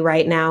priority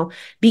right now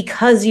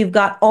because you've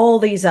got all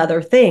these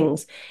other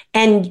things.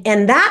 And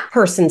that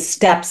person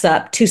steps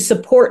up to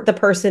support the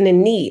person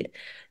in need.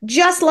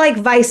 Just like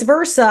vice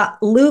versa,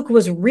 Luke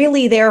was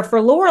really there for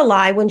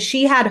Lorelai when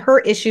she had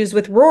her issues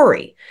with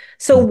Rory.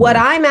 So what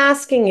I'm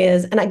asking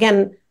is, and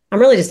again,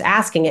 I'm really just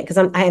asking it because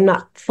I am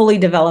not fully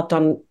developed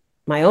on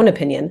my own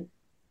opinion.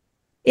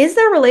 Is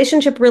their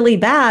relationship really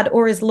bad,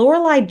 or is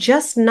Lorelai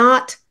just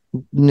not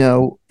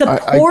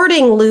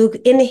supporting Luke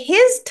in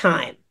his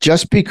time?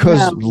 Just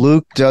because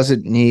Luke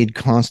doesn't need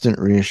constant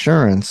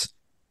reassurance,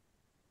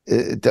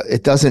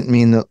 it doesn't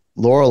mean that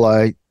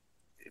Lorelai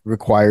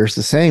requires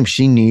the same.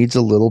 She needs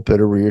a little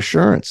bit of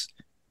reassurance.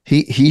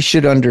 He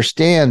should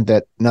understand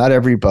that not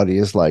everybody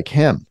is like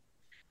him,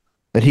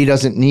 that he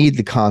doesn't need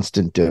the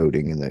constant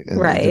doting and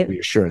the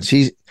reassurance.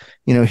 He's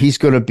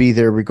going to be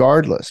there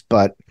regardless,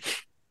 but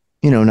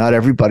not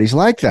everybody's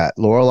like that.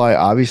 Lorelai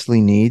obviously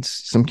needs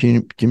some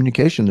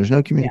communication. There's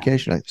no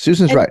communication. Yeah.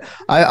 Susan's right.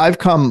 I've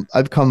come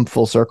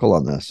full circle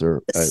on this.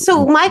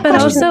 But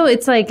also,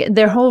 it's like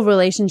their whole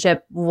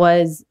relationship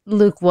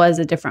Luke was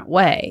a different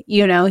way.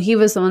 He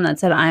was the one that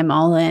said, "I'm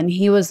all in."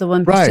 He was the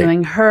one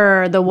pursuing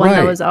her, the one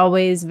that was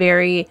always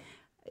we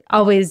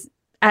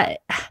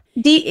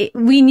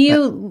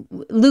knew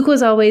Luke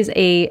was always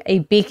a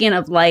beacon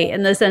of light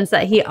in the sense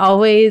that he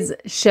always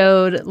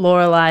showed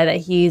Lorelai that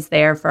he's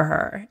there for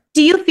her.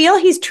 Do you feel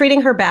he's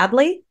treating her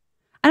badly?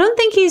 I don't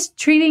think he's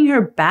treating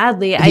her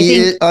badly. I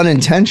think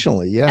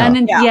unintentionally, yeah.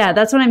 Yeah,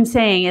 that's what I'm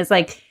saying. Is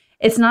like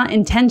it's not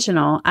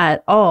intentional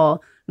at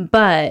all,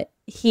 but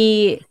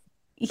he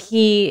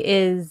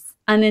is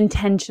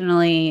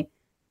unintentionally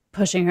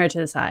pushing her to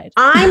the side.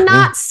 I'm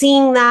not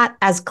seeing that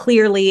as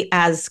clearly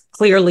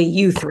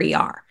you three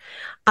are.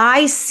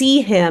 I see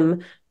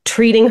him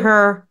treating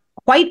her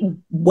quite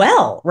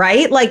well,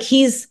 right? Like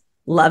he's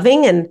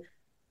loving and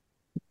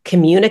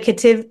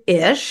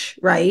communicative-ish,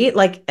 right?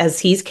 Like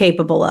as he's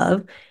capable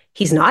of.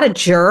 He's not a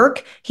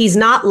jerk. He's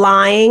not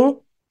lying.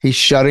 He's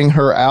shutting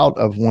her out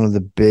of one of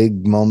the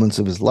big moments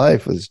of his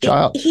life with his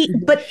child.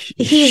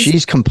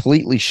 She's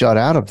completely shut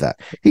out of that.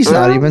 He's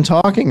not even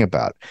talking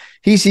about it.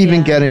 He's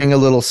even getting a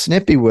little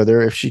snippy with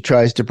her if she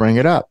tries to bring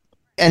it up.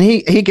 And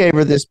he gave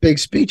her this big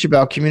speech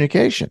about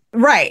communication.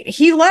 Right.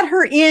 He let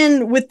her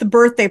in with the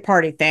birthday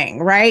party thing,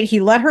 right? He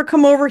let her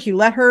come over. He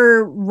let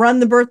her run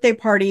the birthday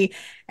party.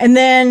 And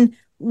then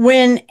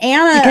when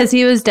Anna... Because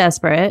he was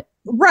desperate.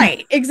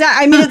 Right.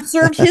 Exactly. I mean, it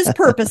served his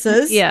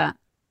purposes. Yeah.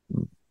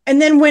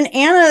 And then when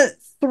Anna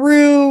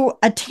threw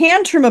a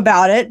tantrum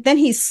about it, then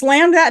he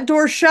slammed that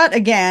door shut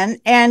again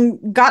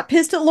and got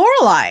pissed at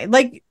Lorelai.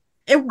 Like,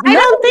 I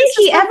don't think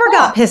he ever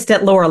got pissed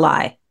at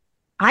Lorelai.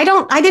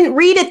 I didn't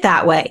read it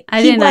that way.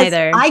 I didn't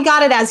either. I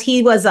got it as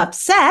he was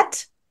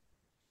upset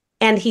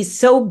and he's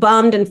so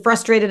bummed and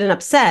frustrated and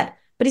upset,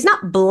 but he's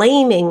not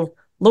blaming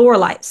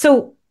Lorelai.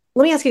 So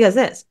let me ask you guys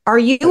this. Are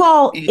you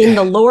all in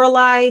the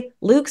Lorelai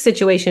Luke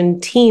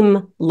situation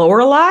team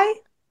Lorelai?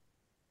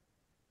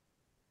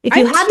 If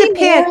you had to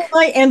pick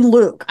Lorelai and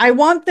Luke, I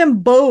want them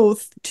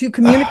both to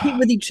communicate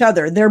with each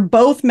other. They're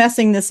both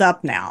messing this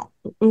up now.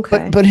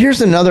 Okay. But here's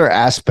another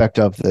aspect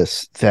of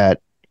this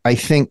that I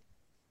think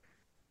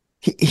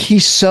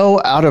he's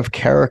so out of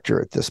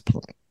character at this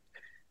point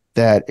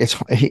that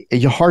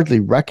you hardly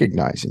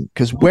recognize him,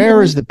 because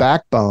where is the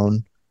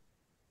backbone?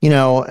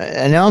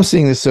 And now I'm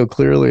seeing this so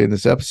clearly in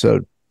this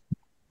episode.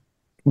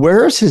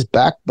 Where is his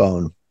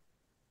backbone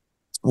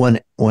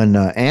when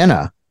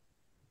Anna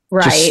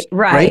right.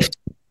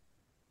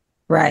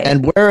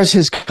 And where is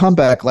his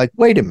comeback? Like,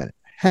 wait a minute,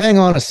 hang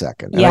on a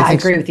second. And I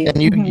agree with you.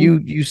 And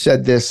you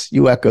said this,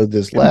 you echoed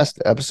this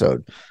last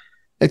episode.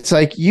 It's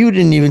like, you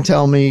didn't even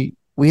tell me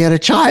we had a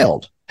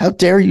child. How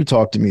dare you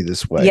talk to me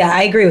this way? Yeah,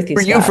 I agree with you.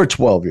 For you for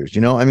 12 years,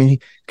 I mean, he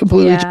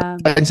completely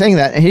and saying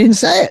that, and he didn't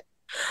say it.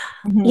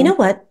 You know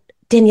what,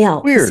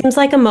 Danielle? Weird. It seems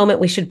like a moment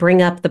we should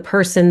bring up the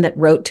person that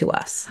wrote to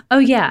us. Oh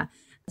yeah.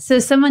 So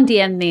someone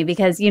DM'd me,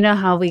 because you know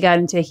how we got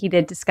into a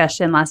heated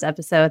discussion last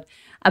episode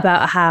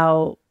about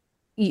how,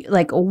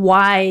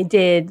 why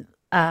did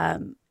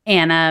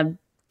Anna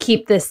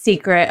keep this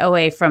secret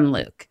away from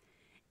Luke?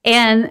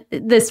 And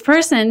this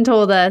person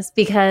told us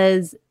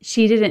because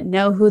she didn't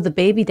know who the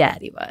baby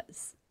daddy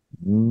was.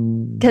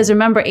 Because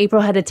remember,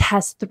 April had to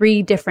test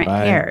 3 different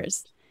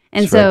hairs.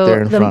 And it's so right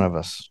there in front of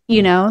us.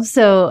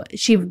 So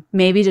she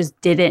maybe just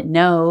didn't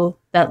know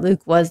that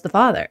Luke was the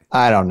father.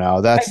 I don't know.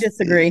 I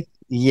disagree.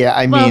 Yeah,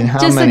 I mean,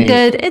 how many?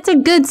 It's a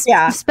good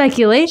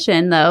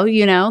speculation, though.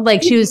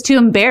 She was too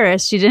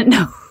embarrassed. She didn't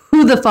know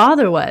who the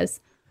father was.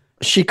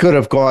 She could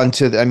have gone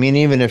to. I mean,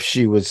 even if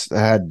she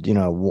had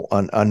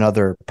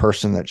another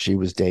person that she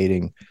was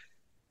dating,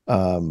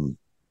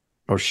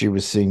 or she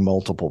was seeing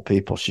multiple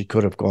people, she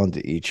could have gone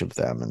to each of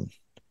them,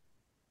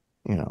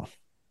 and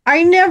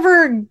I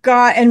never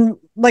got, and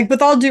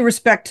with all due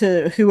respect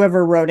to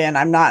whoever wrote in,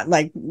 I'm not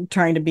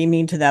trying to be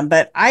mean to them,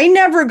 but I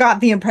never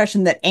got the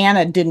impression that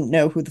Anna didn't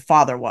know who the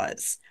father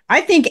was.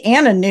 I think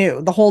Anna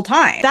knew the whole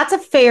time. That's a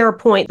fair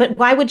point, but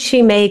why would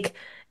she make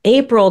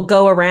April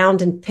go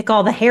around and pick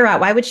all the hair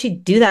out? Why would she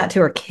do that to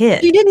her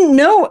kid? She didn't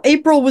know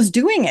April was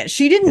doing it.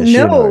 She didn't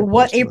know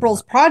what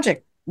April's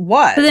project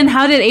was. But then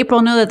how did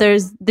April know that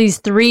there's these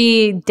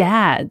 3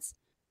 dads?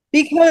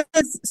 Because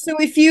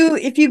if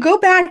you go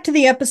back to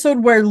the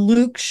episode where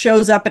Luke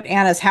shows up at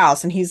Anna's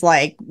house and he's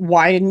like,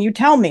 why didn't you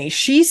tell me?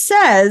 She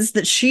says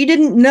that she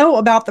didn't know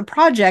about the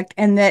project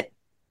and that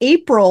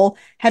April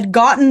had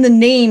gotten the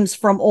names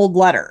from old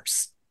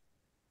letters.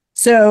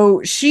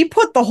 So she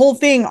put the whole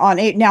thing on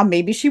it. Now,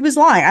 maybe she was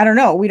lying. I don't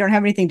know. We don't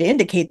have anything to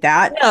indicate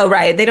that. No,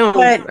 right. They don't.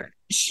 But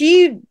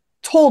she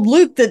told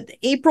Luke that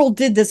April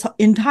did this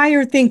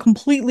entire thing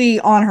completely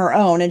on her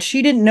own, and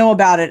she didn't know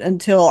about it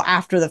until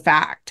after the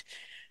fact.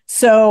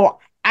 So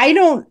I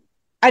don't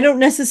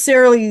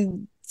necessarily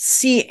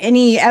see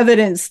any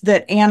evidence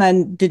that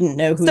Anna didn't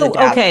know who the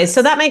dad was.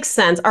 So that makes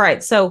sense. All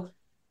right. So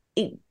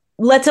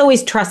let's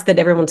always trust that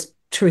everyone's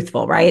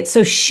truthful, right?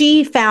 So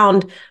she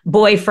found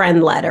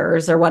boyfriend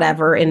letters or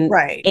whatever in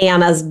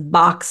Anna's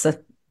box of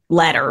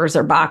letters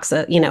or box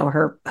of,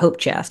 her hope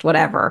chest,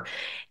 whatever.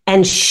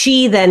 And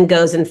she then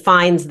goes and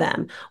finds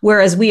them.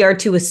 Whereas we are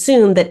to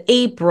assume that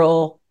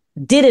April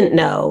didn't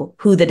know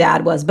who the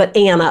dad was, but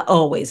Anna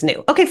always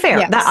knew. Okay, fair.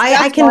 Yes,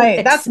 I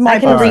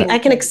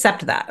can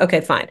accept that. Okay,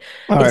 fine.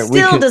 It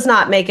still does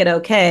not make it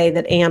okay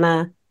that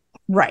Anna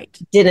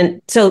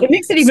didn't. So it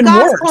makes it even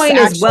Scott's worse. Point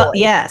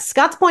is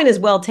Scott's point is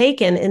well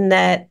taken in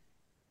that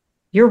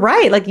you're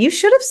right. You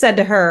should have said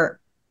to her,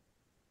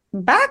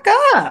 back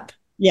up.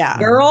 Yeah.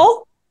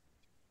 Girl.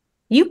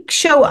 You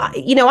show,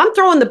 I'm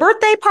throwing the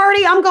birthday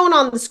party. I'm going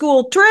on the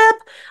school trip.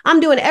 I'm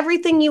doing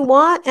everything you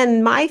want.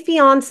 And my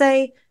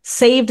fiance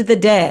saved the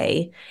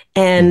day.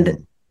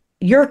 And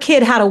your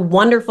kid had a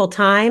wonderful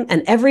time.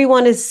 And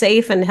everyone is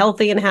safe and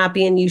healthy and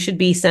happy. And you should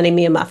be sending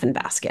me a muffin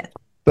basket.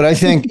 But I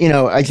think,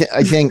 I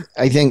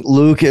think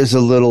Luke is a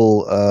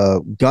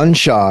little gun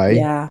shy.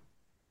 Yeah.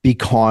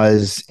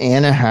 Because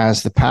Anna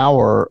has the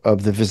power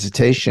of the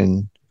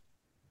visitation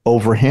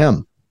over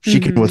him. She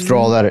can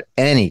withdraw that at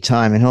any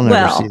time, and he'll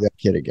never see that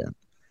kid again,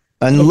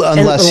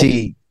 unless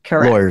he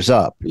lawyers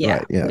up. Yeah,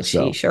 right? Yeah, which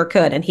he sure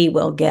could, and he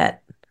will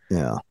get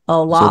a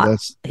lot.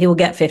 So he will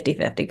get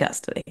 50-50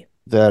 custody.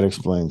 That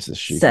explains the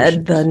sheep.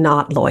 Said the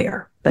not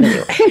lawyer, but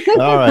anyway.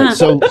 All right,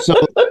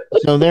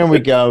 so there we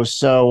go.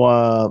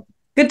 So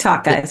good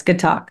talk, guys. Good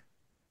talk.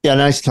 Yeah,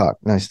 nice talk.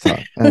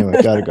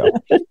 Anyway, gotta go.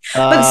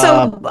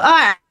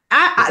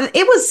 But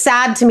it was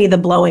sad to me, the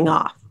blowing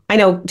off. I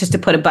know, just to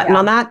put a button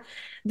on that.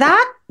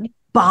 That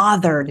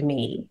bothered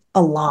me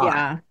a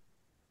lot.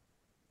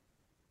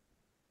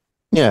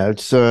 Yeah,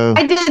 it's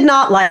I did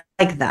not like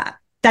that.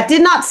 That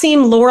did not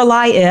seem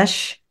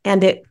Lorelai-ish,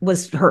 and it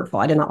was hurtful.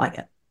 I did not like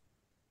it.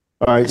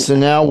 All right, so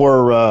now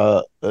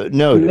we're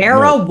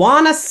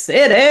Marijuana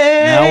City.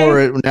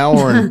 Now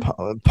we're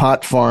in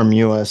Pot Farm,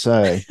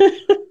 USA.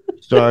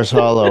 Stars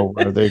Hollow,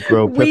 where they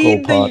grow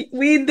pickle pot.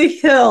 Weed the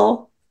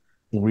hill.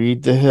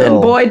 Weed the hill.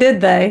 And boy,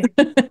 did they.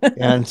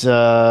 And,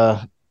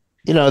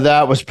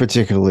 that was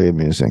particularly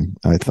amusing,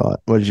 I thought.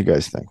 What did you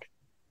guys think?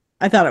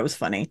 I thought it was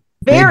funny.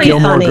 Very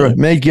funny.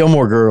 Made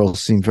Gilmore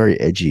Girls seem very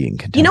edgy and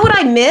contemporary. You know what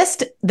I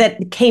missed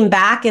that came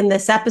back in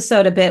this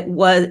episode a bit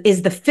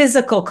is the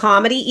physical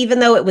comedy, even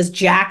though it was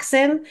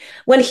Jackson.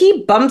 When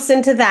he bumps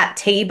into that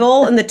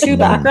table and the two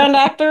background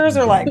actors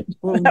are like,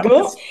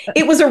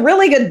 it was a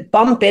really good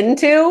bump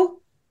into.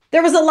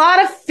 There was a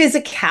lot of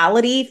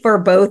physicality for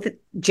both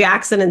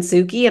Jackson and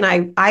Suki, and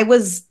I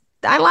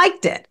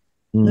liked it.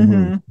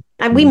 Mm-hmm.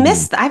 And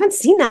I haven't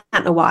seen that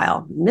in a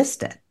while.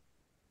 Missed it.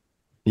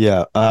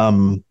 Yeah.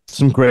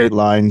 Some great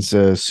lines.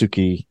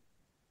 Suki,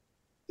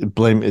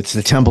 it's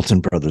the Templeton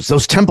brothers.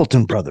 Those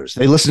Templeton brothers.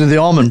 They listen to the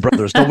Allman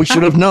Brothers. No, we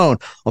should have known.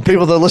 Well,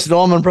 people that listen to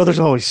Allman Brothers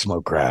always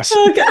smoke grass.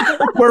 Okay.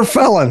 We're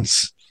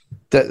felons.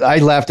 I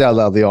laughed out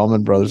loud. The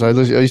Allman Brothers. I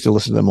used to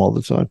listen to them all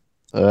the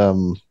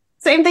time.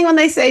 Same thing when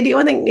they say, "Do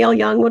you think Neil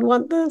Young would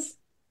want this?"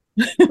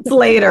 It's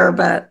later,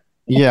 but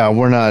yeah,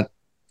 we're not.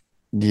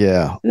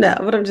 Yeah. No,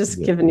 but I'm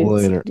just giving you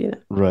later. This,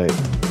 Right.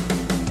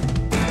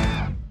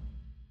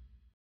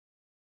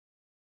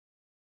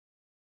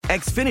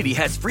 Xfinity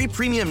has free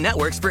premium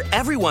networks for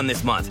everyone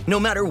this month, no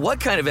matter what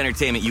kind of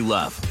entertainment you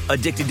love.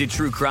 Addicted to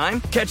true crime?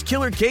 Catch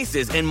killer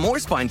cases and more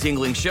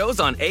spine-tingling shows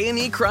on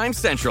A&E Crime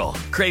Central.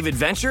 Crave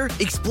adventure?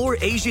 Explore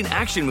Asian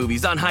action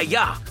movies on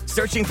Hi-Ya.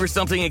 Searching for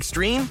something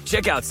extreme?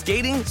 Check out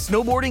skating,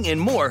 snowboarding, and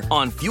more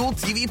on Fuel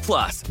TV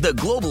Plus, the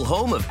global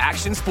home of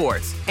action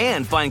sports.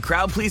 And find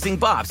crowd-pleasing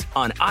bops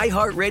on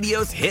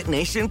iHeartRadio's Hit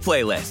Nation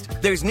playlist.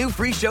 There's new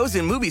free shows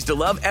and movies to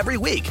love every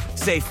week.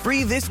 Say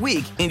free this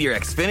week in your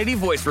Xfinity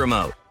voice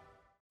remote.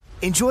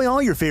 Enjoy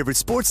all your favorite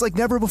sports like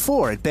never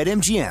before at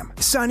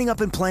BetMGM. Signing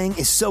up and playing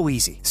is so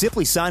easy.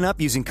 Simply sign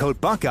up using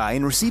code Buckeye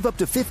and receive up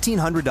to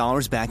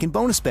 $1,500 back in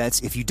bonus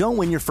bets if you don't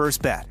win your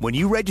first bet. When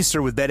you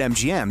register with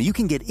BetMGM, you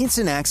can get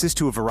instant access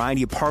to a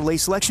variety of parlay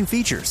selection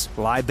features,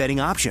 live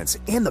betting options,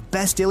 and the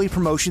best daily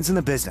promotions in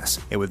the business.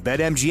 And with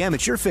BetMGM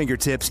at your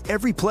fingertips,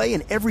 every play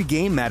and every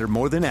game matter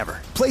more than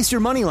ever. Place your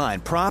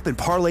moneyline, prop, and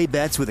parlay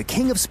bets with the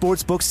king of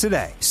sportsbooks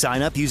today.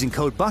 Sign up using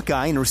code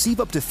Buckeye and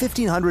receive up to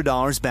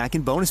 $1,500 back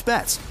in bonus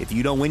bets if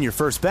you don't win your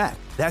first bet.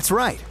 That's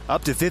right,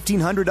 up to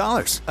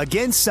 $1,500.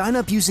 Again, sign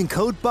up using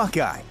code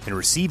Buckeye and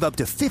receive up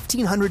to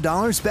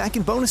 $1,500 back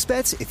in bonus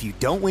bets if you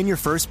don't win your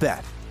first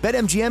bet.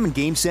 BetMGM and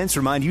GameSense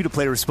remind you to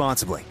play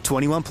responsibly.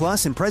 21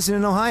 plus and present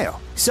in Ohio.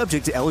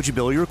 Subject to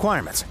eligibility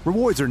requirements.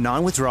 Rewards are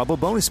non-withdrawable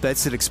bonus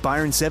bets that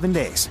expire in 7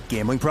 days.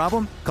 Gambling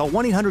problem? Call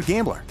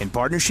 1-800-GAMBLER in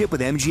partnership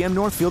with MGM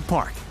Northfield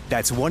Park.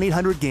 That's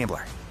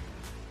 1-800-GAMBLER.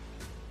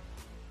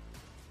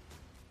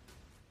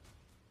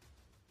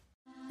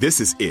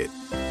 This is it.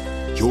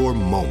 Your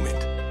moment.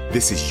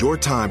 This is your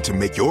time to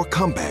make your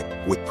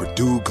comeback with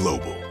Purdue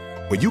Global.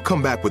 When you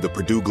come back with a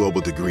Purdue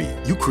Global degree,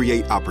 you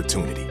create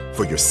opportunity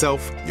for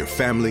yourself, your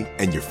family,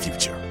 and your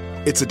future.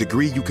 It's a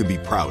degree you can be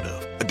proud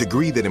of, a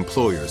degree that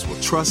employers will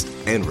trust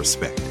and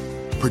respect.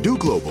 Purdue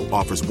Global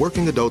offers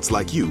working adults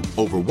like you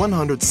over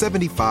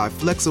 175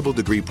 flexible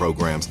degree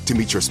programs to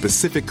meet your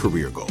specific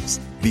career goals.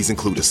 These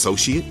include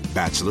associate,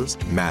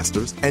 bachelor's,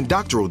 master's, and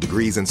doctoral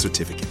degrees and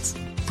certificates.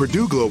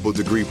 Purdue Global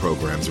degree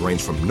programs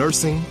range from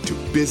nursing to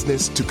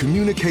business to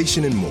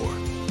communication and more.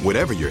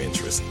 Whatever your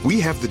interest, we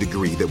have the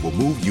degree that will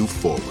move you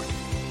forward.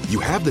 You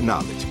have the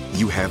knowledge,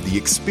 you have the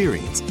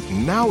experience.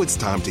 Now it's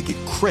time to get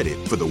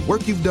credit for the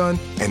work you've done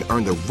and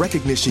earn the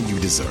recognition you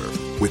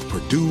deserve with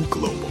Purdue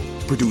Global,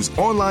 Purdue's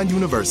online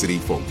university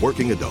for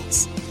working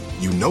adults.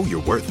 You know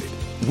you're worth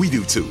it. We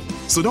do too.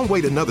 So don't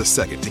wait another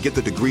second to get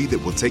the degree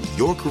that will take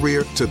your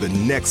career to the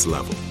next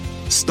level.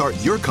 Start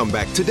your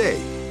comeback today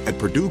at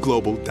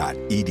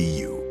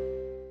purdueglobal.edu.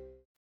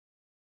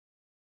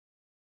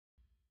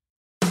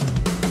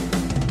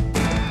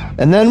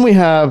 And then we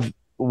have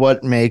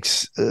what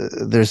makes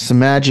there's some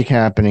magic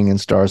happening in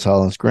Stars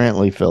Hollow.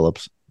 Grantley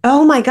Phillips.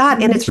 Oh my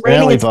God! And it's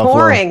raining. It's Buffalo,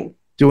 pouring.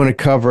 Doing a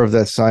cover of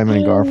that Simon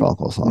and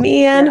Garfunkel song.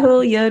 Me and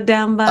Julio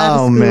down by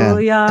the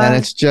schoolyard. And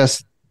it's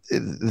just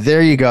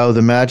there. You go.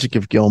 The magic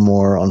of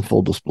Gilmore on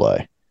full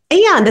display.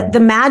 And the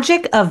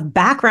magic of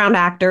background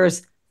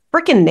actors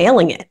freaking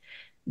nailing it.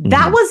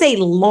 That was a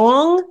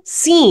long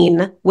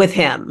scene with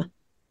him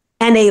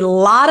and a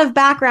lot of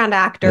background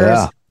actors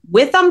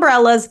with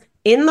umbrellas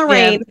in the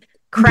rain,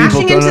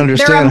 crashing into their umbrellas. People don't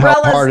understand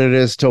how hard it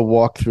is to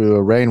walk through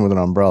a rain with an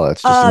umbrella.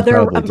 It's just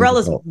their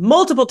umbrellas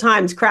multiple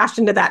times crashed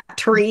into that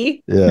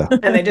tree. Yeah.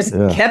 And they just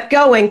kept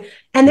going.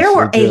 And there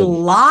were a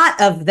lot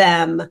of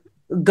them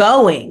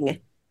going.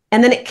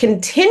 And then it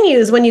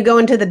continues when you go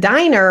into the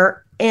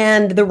diner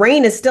and the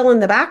rain is still in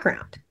the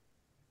background.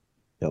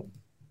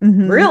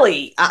 Mm-hmm.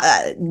 Really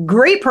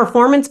great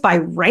performance by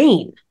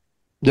Rain.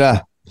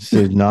 Yeah,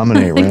 so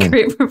nominate Rain.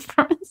 Great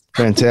performance.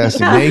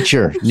 Fantastic.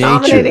 Nature.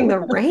 Dominating the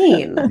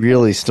rain.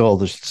 Really stole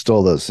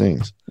those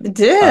scenes. It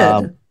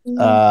did.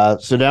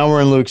 So now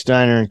we're in Luke's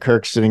diner, and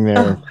Kirk's sitting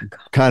there,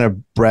 kind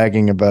of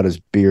bragging about his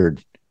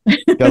beard.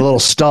 Got a little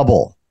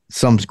stubble.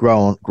 Some's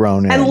grown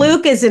in. And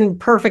Luke is in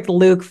perfect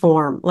Luke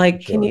form.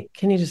 Like, can you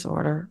just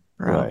order,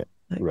 bro?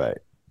 Right.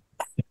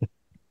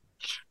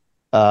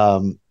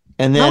 And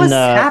then I was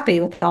happy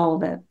with all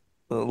of it.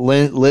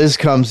 Liz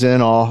comes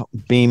in all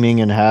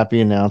beaming and happy,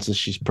 announces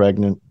she's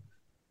pregnant,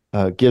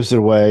 gives it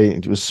away,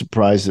 and was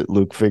surprised that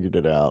Luke figured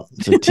it out.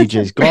 So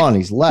TJ's gone,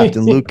 he's left,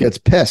 and Luke gets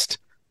pissed.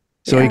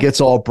 So he gets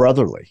all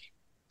brotherly.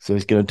 So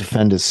he's going to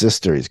defend his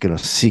sister. He's going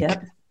to seek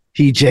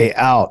TJ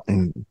out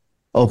and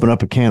open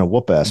up a can of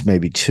whoop ass,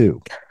 maybe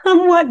two.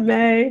 Come what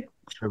may.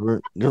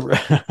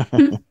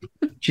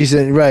 She's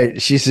in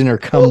her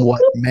come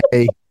what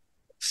may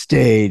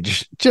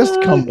stage.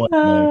 Just come what may.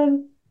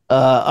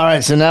 All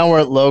right, so now we're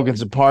at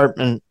Logan's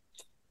apartment.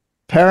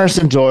 Paris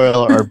and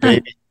Doyle are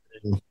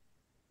babysitting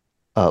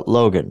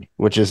Logan,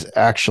 which is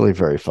actually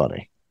very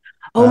funny.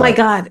 Oh my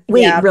God.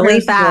 Wait,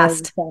 really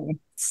fast.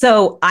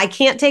 So I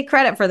can't take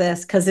credit for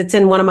this because it's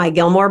in one of my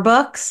Gilmore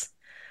books.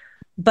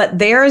 But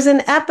there's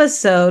an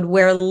episode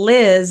where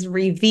Liz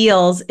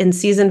reveals in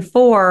season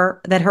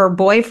 4 that her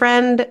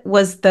boyfriend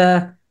was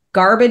the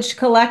garbage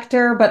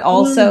collector, but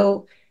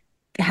also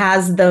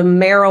has the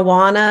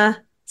marijuana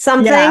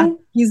something. Yeah,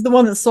 he's the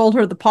one that sold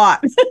her the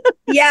pot.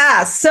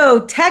 Yeah.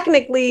 So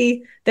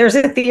technically, there's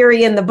a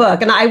theory in the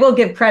book, and I will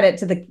give credit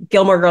to the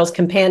Gilmore Girls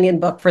companion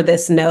book for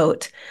this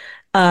note.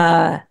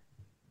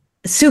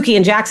 Suki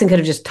and Jackson could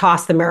have just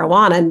tossed the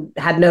marijuana and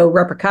had no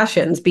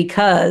repercussions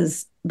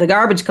because the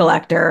garbage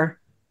collector,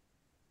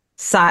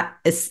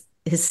 his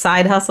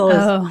side hustle is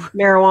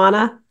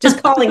marijuana.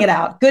 Just calling it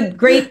out. Good,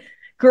 great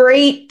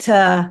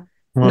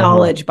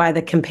knowledge by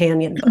the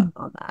companion book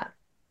on that.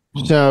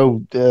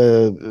 So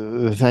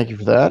thank you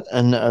for that.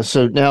 And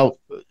so now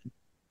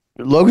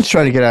Logan's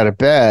trying to get out of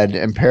bed,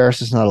 and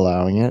Paris is not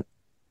allowing it.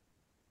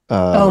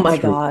 Oh my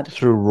God.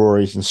 Through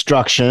Rory's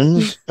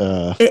instructions.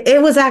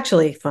 It was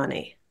actually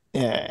funny.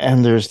 Yeah,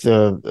 and there's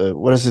the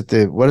what is it?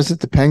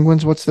 The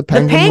penguins? What's the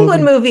penguin? The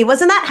penguin movie.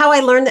 Wasn't that how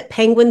I learned that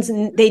penguins,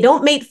 they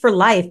don't mate for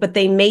life, but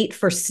they mate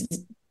for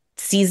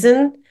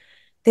season?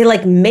 They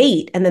like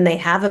mate and then they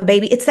have a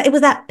baby. It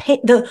was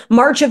the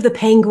March of the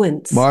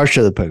Penguins. March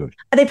of the Penguins.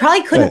 They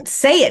probably couldn't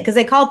say it because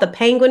they call it the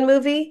Penguin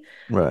movie.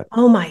 Right.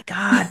 Oh my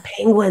God,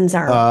 penguins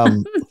are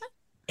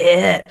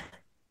it.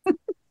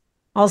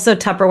 Also,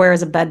 Tupperware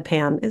as a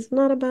bedpan is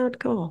not a bad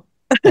call.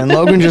 And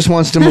Logan just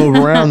wants to move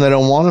around. They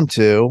don't want him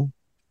to.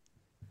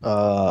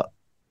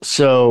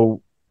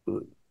 So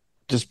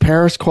does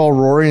Paris call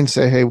Rory and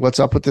say, "Hey, what's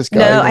up with this guy?"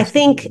 No, I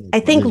think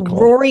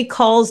Rory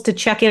calls to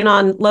check in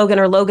on Logan,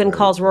 or Logan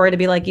calls Rory to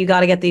be like, "You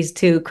got to get these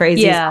two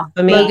crazies off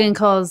of me." Logan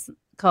calls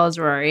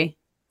Rory.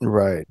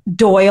 Right.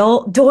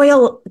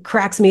 Doyle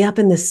cracks me up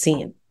in this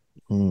scene.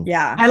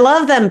 Yeah, I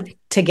love them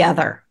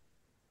together.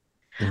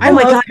 I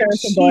love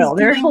Paris and Doyle.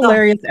 They're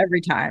hilarious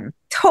every time.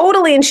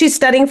 Totally, and she's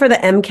studying for the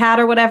MCAT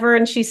or whatever,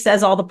 and she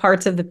says all the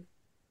parts of the.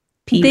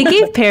 They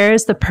gave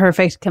Paris the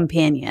perfect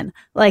companion,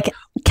 like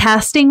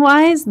casting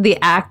wise, the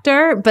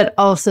actor, but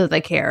also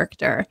the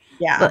character.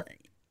 Yeah.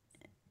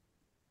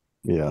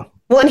 Yeah.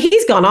 Well, and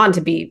he's gone on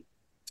to be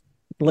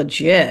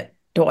legit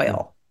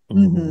Doyle.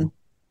 Mm-hmm.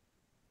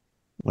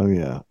 Oh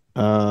yeah.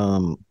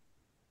 And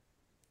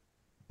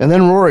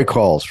then Rory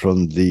calls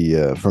from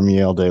the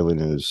Yale Daily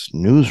News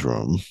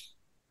newsroom.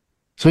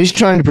 So he's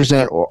trying to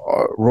present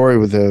Rory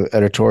with an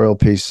editorial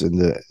piece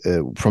in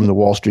from the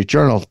Wall Street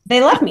Journal.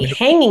 They left me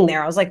hanging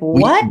there. I was like,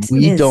 "What?"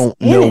 We don't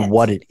know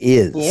what it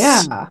is.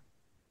 Yeah.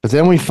 But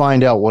then we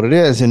find out what it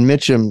is, and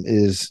Mitchum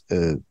is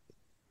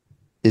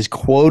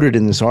quoted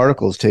in this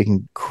article as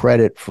taking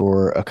credit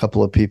for a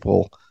couple of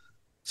people's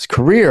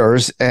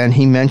careers, and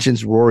he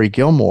mentions Rory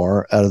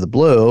Gilmore out of the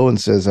blue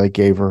and says, "I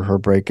gave her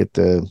break at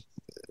the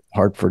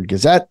Hartford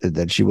Gazette," and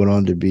then she went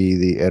on to be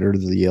the editor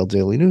of the Yale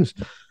Daily News,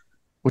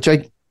 which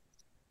I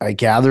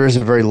gather is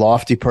a very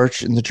lofty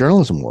perch in the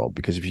journalism world,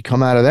 because if you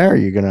come out of there,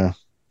 you're gonna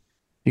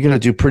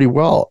do pretty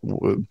well in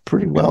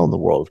the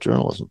world of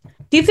journalism.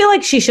 Do you feel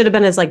like she should have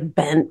been as like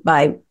bent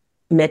by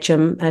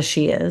Mitchum as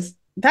she is?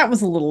 That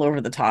was a little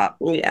over the top.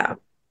 Yeah.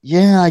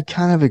 Yeah, I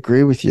kind of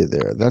agree with you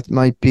there. That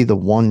might be the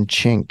one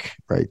chink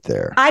right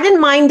there. I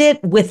didn't mind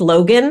it with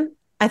Logan.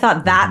 I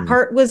thought that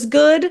part was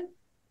good.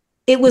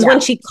 It was when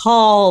she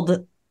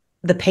called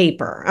the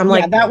paper. I'm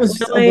like, that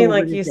was really?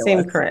 Like, you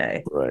seem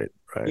cray. Right.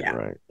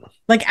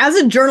 Like, as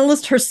a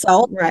journalist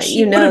herself, right?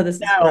 She this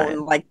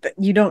known, like,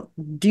 you don't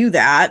do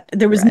that.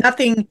 There was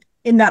nothing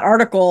in that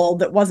article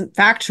that wasn't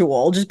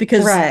factual, just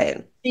because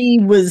she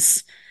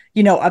was,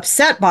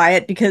 upset by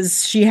it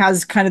because she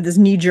has kind of this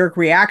knee-jerk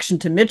reaction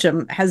to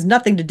Mitchum. Has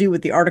nothing to do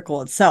with the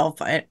article itself.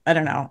 I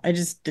don't know. I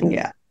just didn't.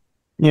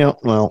 Yeah.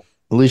 Well,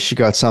 at least she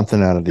got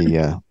something out of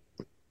the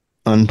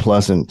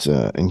unpleasant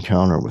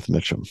encounter with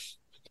Mitchum.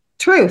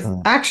 Truth,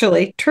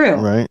 actually, true.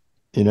 Right.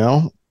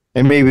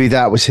 And maybe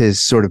that was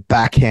his sort of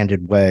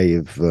backhanded way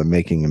of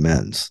making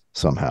amends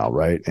somehow,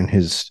 right? In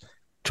his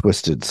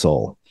twisted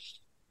soul.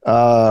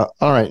 All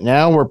right,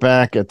 now we're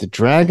back at the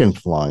Dragon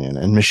Flying,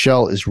 and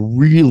Michelle is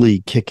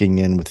really kicking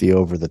in with the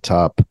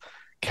over-the-top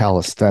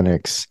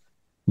calisthenics,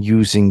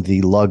 using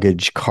the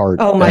luggage cart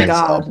Oh my as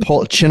God.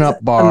 a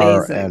chin-up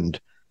bar, Amazing. and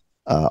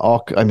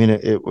all. I mean,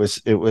 it was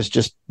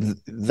just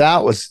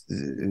that was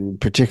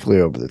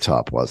particularly over the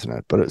top, wasn't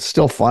it? But it's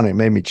still funny. It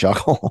made me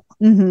chuckle.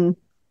 Mm-hmm.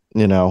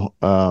 You know.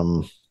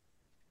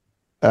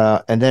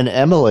 And then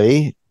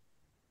Emily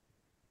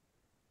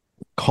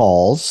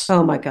calls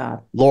Oh my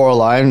God.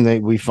 Lorelai,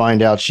 and we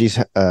find out she's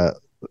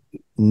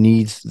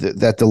needs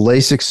that the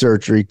LASIK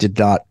surgery did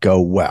not go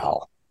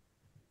well.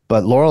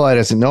 But Lorelai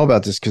doesn't know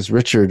about this because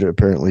Richard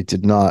apparently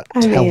did not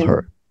tell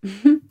her.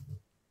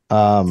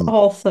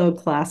 Also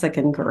classic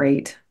and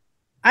great.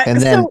 I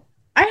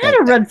had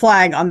a red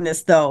flag on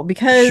this though,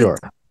 because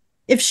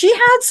if she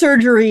had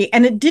surgery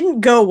and it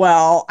didn't go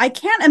well, I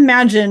can't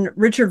imagine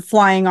Richard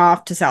flying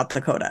off to South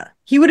Dakota.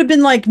 He would have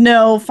been like,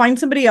 no, find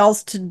somebody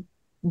else to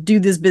do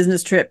this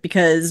business trip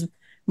because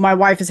my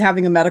wife is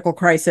having a medical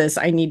crisis.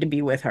 I need to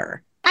be with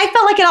her. I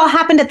felt like it all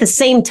happened at the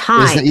same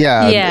time.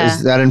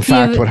 Is that in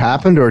fact what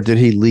happened, or did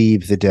he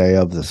leave the day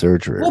of the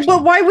surgery? Well,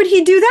 but why would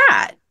he do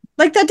that?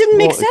 Like, that didn't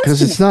make sense.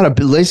 Because it's not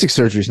LASIK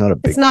surgery is not a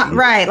big. It's not deal.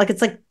 right. Like,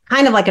 it's like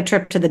kind of like a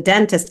trip to the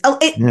dentist. Oh,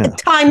 it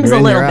times You're a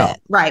in, little you're bit, out.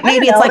 right? I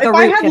Maybe don't it's like know. a if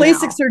I root had canal.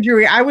 LASIK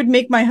surgery, I would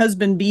make my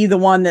husband be the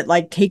one that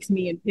like takes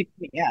me and picks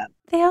me up.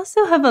 They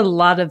also have a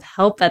lot of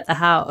help at the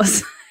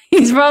house.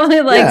 He's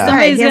probably like,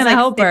 somebody's He has, going to like,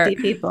 help her.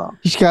 50 people.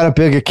 He's got a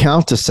big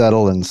account to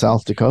settle in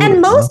South Dakota.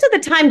 And most of the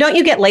time, don't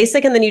you get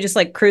LASIK and then you just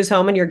like cruise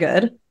home and you're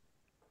good?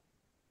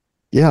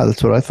 Yeah,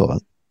 that's what I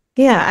thought.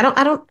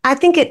 Yeah, I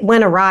think it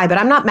went awry, but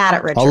I'm not mad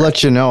at Richard. I'll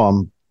let you know.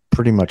 I'm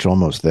pretty much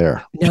almost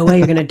there. No way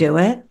you're going to do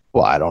it?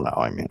 Well, I don't know.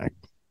 I mean,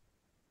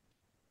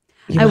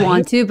 I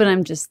want to, but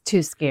I'm just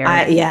too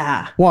scared.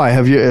 Yeah. Why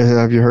have you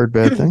heard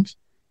bad things?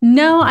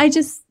 No, I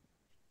just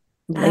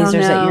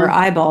lasers at your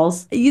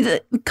eyeballs.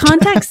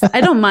 Contacts. I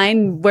don't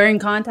mind wearing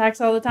contacts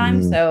all the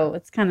time, so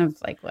it's kind of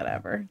like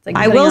whatever. It's like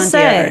I will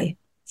say,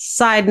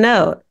 side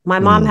note, my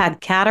mom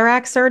had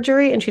cataract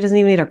surgery and she doesn't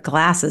even need her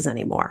glasses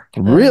anymore.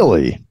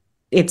 Really?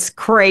 It's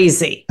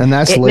crazy. And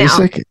that's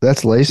LASIK?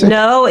 That's LASIK?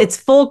 No, it's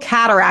full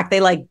cataract.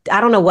 They I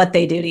don't know what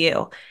they do to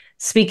you.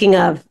 Speaking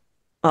of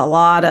a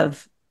lot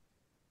of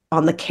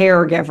on the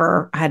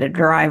caregiver, I had to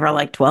drive her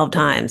like 12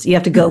 times. You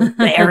have to go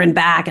there and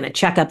back and a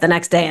checkup the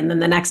next day and then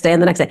the next day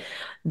and the next day.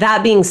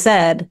 That being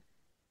said,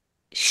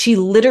 she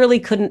literally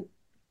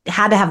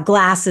had to have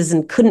glasses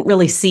and couldn't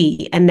really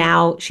see. And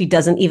now she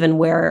doesn't even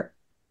wear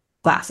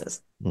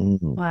glasses.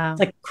 Wow.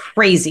 It's like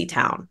crazy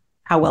town,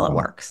 how well it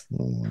works.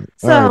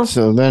 So, all right,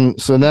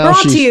 so now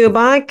brought to you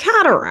by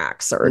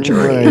cataract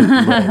surgery.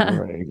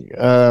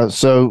 Right.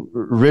 So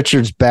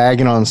Richard's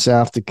bagging on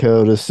South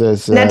Dakota,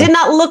 says Now, it did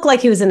not look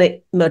like he was in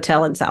a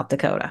motel in South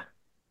Dakota.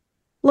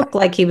 Looked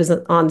like he was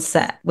on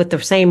set with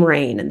the same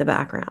rain in the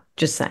background.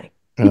 Just saying.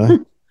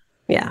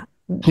 Yeah.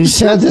 He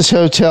said this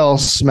hotel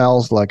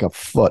smells like a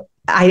foot.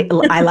 I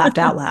laughed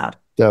out loud.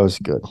 That was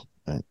good.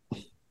 Right.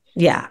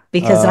 Yeah,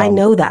 because I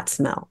know that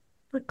smell.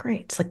 Look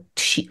great. It's like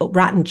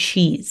rotten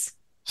cheese.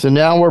 So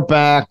now we're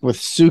back with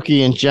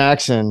Suki and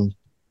Jackson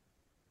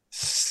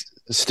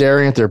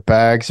staring at their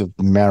bags of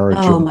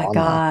marijuana. Oh my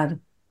God.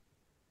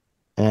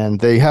 And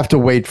they have to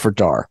wait for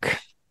dark.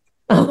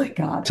 Oh my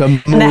God. To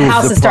move And the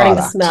house is starting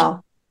to product,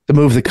 smell. To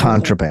move the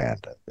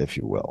contraband, if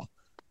you will.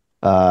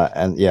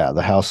 And yeah,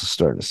 the house is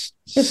starting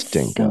to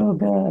stink. So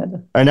good.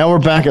 All right, now we're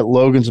back at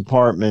Logan's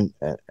apartment.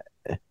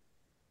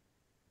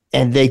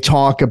 And they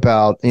talk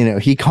about,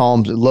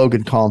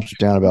 Logan calms her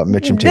down about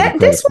Mitchum taking credit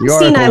this for the one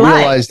scene article. I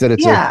Realize that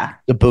it's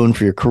a boon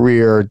for your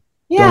career.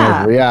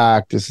 Yeah. Don't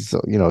overreact. This is,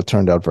 it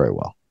turned out very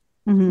well.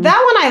 Mm-hmm.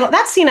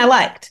 That scene I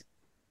liked.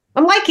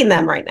 I'm liking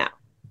them right now.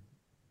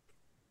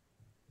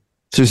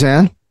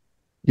 Suzanne,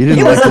 you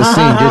didn't like this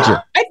scene, did you?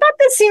 I thought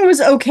this scene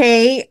was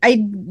okay.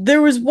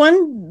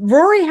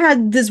 Rory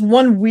had this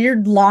one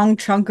weird long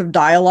chunk of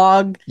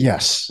dialogue.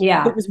 Yes.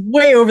 Yeah. It was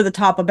way over the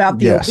top about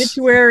the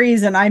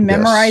obituaries, and I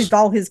memorized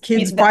all his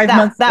kids' 5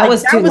 months. That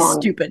was too long.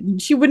 Stupid.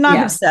 She would not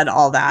have said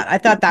all that. I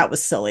thought that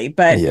was silly.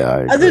 But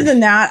other than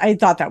that, I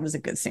thought that was a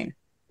good scene.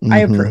 I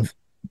approve.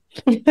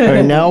 All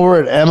right, now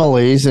we're at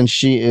Emily's, and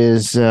she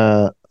is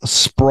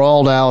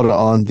sprawled out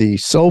on the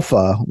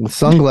sofa with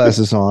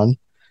sunglasses on.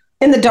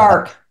 In the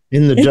dark.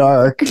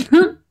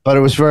 But it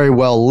was very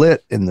well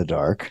lit in the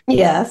dark.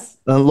 Yes.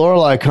 And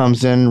Lorelai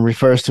comes in and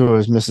refers to her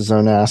as Mrs.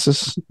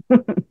 Onassis.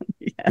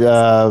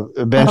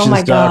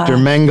 Mentions Dr.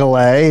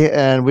 Mengele,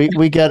 and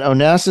we get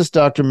Onassis,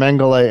 Dr.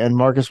 Mengele, and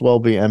Marcus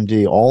Welby,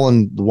 MD, all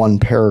in one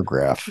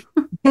paragraph.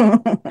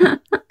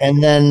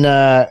 And then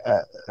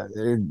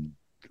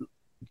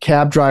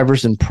cab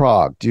drivers in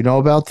Prague. Do you know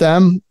about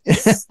them?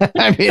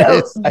 I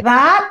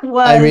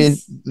mean,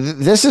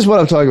 this is what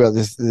I'm talking about.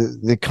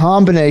 The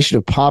combination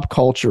of pop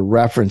culture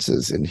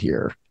references in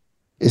here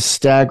is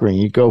staggering.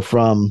 You go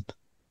from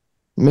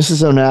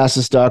Mrs.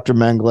 Onassis, Dr.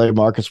 Mengele,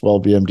 Marcus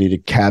Welby, MD, to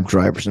cab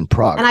drivers in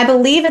Prague. And I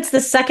believe it's the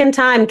second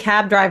time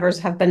cab drivers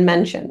have been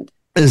mentioned.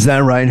 Is that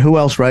right? Who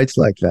else writes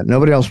like that?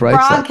 Nobody else writes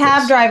Frog like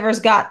cab this. drivers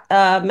got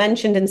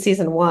mentioned in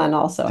season 1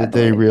 also. Did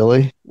they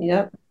really?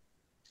 Yep.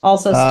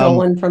 Also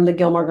stolen from the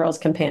Gilmore Girls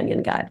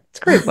Companion Guide. It's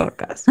a great book,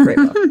 guys. Great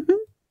book.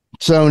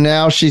 So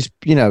now she's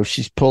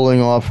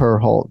pulling off her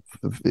whole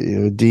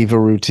diva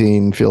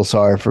routine. Feel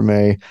sorry for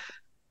me.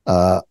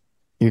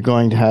 You're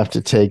going to have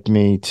to take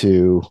me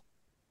to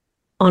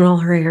on all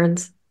her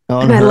errands.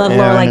 On and I her love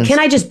Laura. Like, errands. can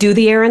I just do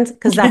the errands?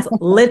 Because that's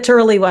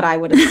literally what I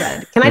would have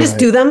said. Can I just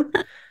do them?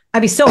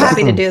 I'd be so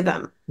happy to do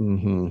them.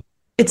 Mm-hmm.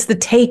 It's the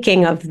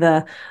taking of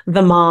the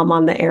mom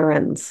on the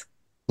errands.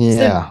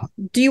 Yeah. So,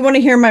 do you want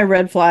to hear my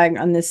red flag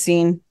on this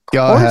scene?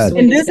 Go ahead.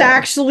 And this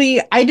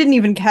actually, I didn't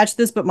even catch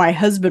this, but my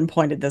husband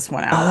pointed this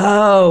one out.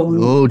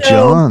 Oh,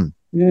 John.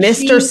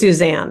 Mr.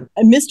 Suzanne.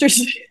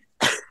 Mr.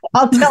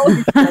 I'll tell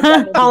him.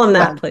 Call him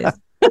that, please.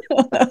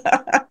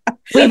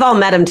 We've all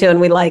met him too, and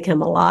we like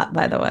him a lot,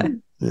 by the way.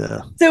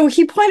 Yeah. So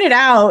he pointed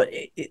out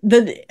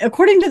that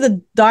according to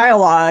the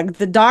dialogue,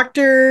 the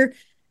doctor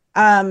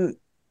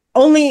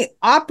only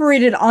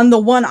operated on the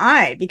one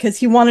eye because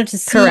he wanted to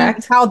see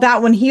how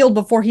that one healed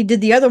before he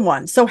did the other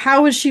one. So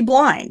how is she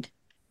blind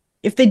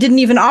if they didn't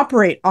even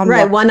operate on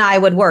one eye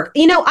would work?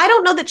 You know, I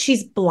don't know that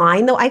she's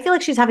blind, though. I feel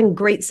like she's having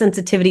great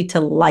sensitivity to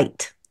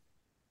light.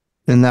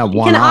 In that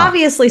one can eye.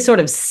 Obviously sort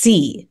of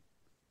see.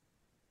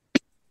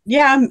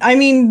 Yeah, I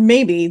mean,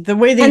 maybe the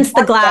way they hence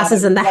the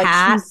glasses and the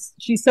hat.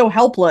 She's so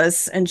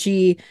helpless, and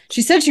she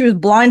said she was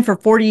blind for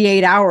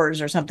 48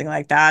 hours or something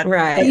like that.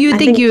 Right. You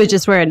think you would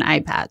just wear an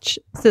eye patch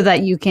so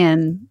that you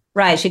can.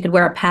 Right. She could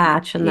wear a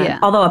patch, and then,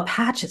 although a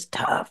patch is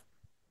tough.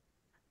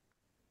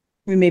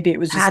 I mean, maybe it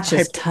was patch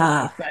just is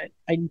tough. But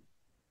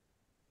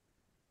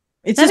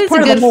it's that just is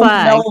part a of the good whole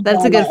flag.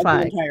 That's a good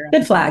flag.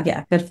 Good flag.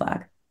 Yeah. Good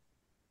flag.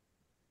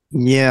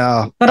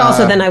 Yeah. But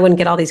also, then I wouldn't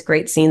get all these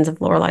great scenes of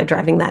Lorelai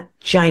driving that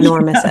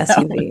ginormous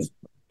SUV.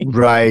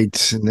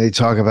 Right. And they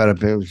talk about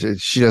it.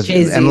 She doesn't.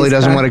 Jay-Z's Emily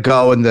doesn't car. want to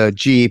go in the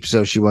Jeep,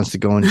 so she wants to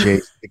go in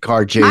the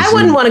car. Jay-Z. I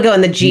wouldn't want to go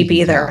in the Jeep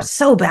either.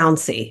 So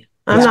bouncy.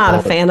 I'm It's not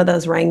a fan of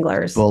those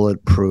Wranglers.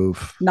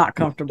 Bulletproof. Not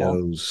comfortable.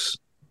 Windows.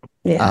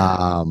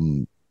 Yeah.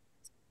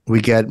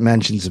 We get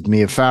mentions of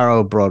Mia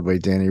Farrow, Broadway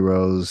Danny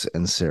Rose,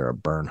 and Sarah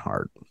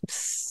Bernhardt.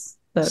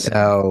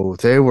 So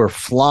they were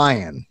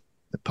flying.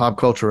 The pop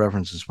culture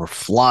references were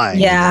flying.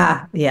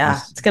 Yeah. Yeah.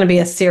 It's going to be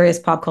a serious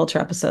pop culture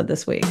episode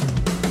this week.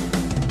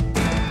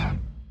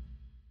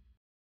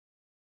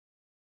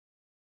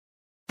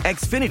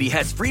 Xfinity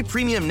has free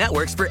premium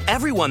networks for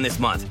everyone this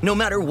month, no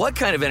matter what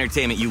kind of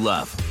entertainment you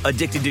love.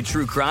 Addicted to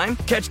true crime?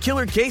 Catch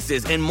killer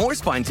cases and more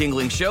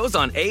spine-tingling shows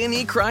on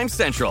A&E Crime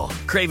Central.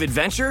 Crave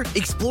adventure?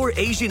 Explore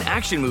Asian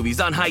action movies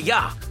on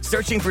Hi-Ya.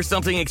 Searching for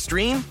something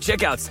extreme?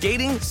 Check out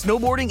skating,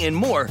 snowboarding, and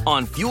more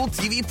on Fuel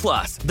TV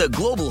Plus, the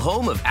global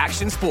home of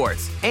action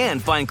sports.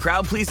 And find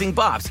crowd-pleasing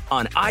bops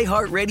on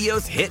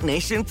iHeartRadio's Hit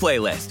Nation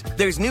playlist.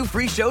 There's new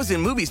free shows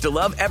and movies to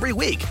love every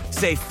week.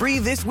 Say free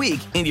this week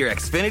in your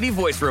Xfinity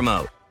voice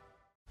remote.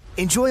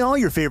 Enjoy all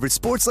your favorite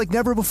sports like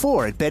never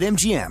before at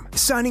BetMGM.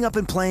 Signing up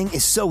and playing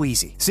is so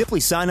easy.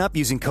 Simply sign up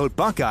using code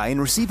Buckeye and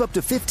receive up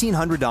to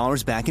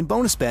 $1,500 back in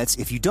bonus bets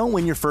if you don't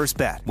win your first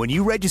bet. When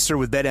you register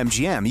with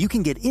BetMGM, you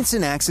can get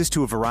instant access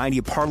to a variety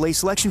of parlay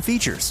selection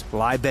features,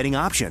 live betting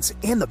options,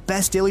 and the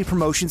best daily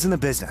promotions in the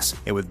business.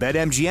 And with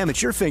BetMGM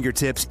at your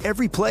fingertips,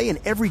 every play and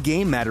every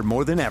game matter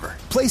more than ever.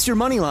 Place your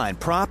moneyline,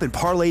 prop, and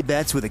parlay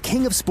bets with the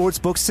king of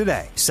sportsbooks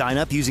today. Sign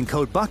up using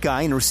code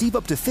Buckeye and receive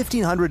up to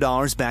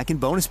 $1,500 back in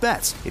bonus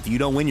bets if you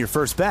don't win your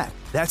first bet.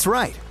 That's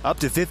right, up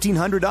to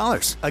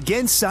 $1,500.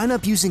 Again, sign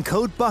up using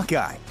code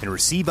Buckeye and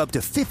receive up to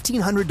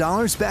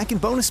 $1,500 back in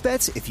bonus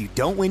bets if you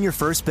don't win your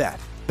first bet.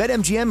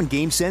 BetMGM and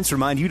GameSense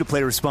remind you to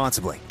play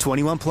responsibly.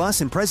 21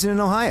 plus and present in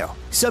Ohio.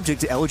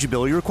 Subject to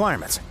eligibility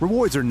requirements.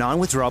 Rewards are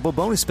non-withdrawable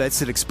bonus bets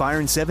that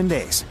expire in 7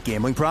 days.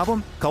 Gambling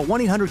problem? Call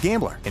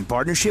 1-800-GAMBLER in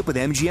partnership with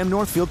MGM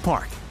Northfield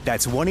Park.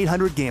 That's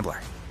 1-800-GAMBLER.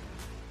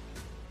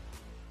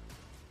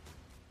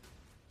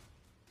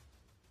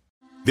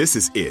 This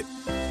is it.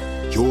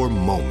 Your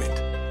moment.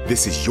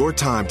 This is your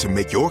time to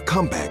make your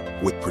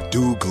comeback with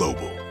Purdue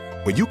Global.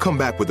 When you come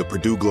back with a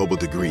Purdue Global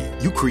degree,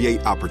 you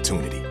create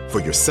opportunity for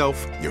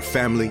yourself, your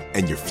family,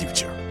 and your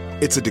future.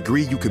 It's a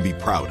degree you can be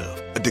proud of,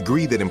 a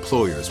degree that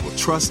employers will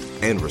trust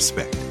and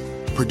respect.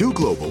 Purdue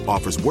Global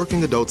offers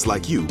working adults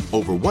like you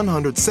over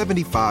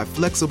 175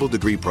 flexible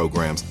degree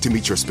programs to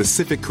meet your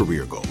specific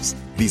career goals.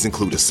 These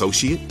include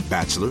associate,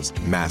 bachelor's,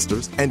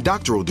 master's, and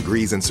doctoral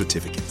degrees and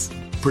certificates.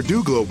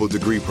 Purdue Global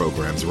degree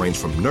programs range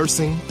from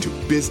nursing to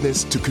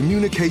business to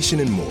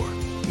communication and more.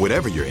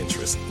 Whatever your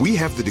interest, we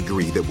have the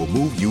degree that will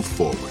move you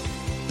forward.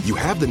 You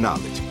have the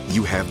knowledge,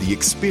 you have the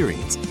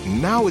experience.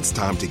 Now it's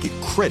time to get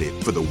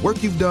credit for the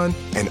work you've done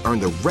and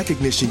earn the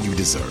recognition you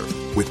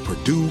deserve with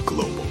Purdue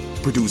Global,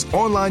 Purdue's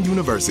online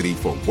university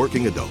for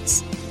working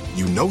adults.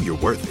 You know you're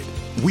worth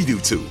it. We do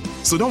too.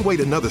 So don't wait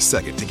another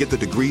second to get the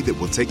degree that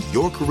will take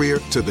your career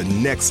to the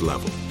next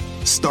level.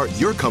 Start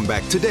your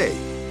comeback today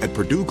at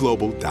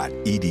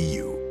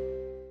purdueglobal.edu.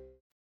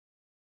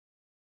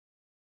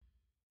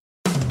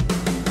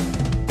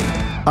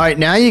 All right,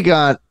 now you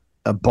got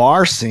a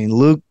bar scene.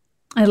 Luke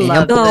I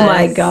love this. Oh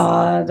my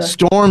God.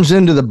 Storms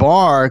into the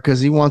bar because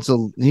he wants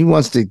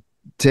to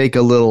take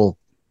a little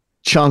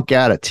chunk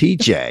out of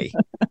TJ.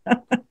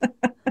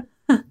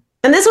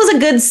 And this was a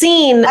good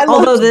scene,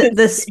 although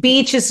the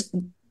speech is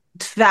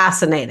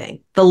fascinating.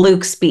 The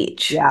Luke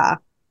speech. Yeah.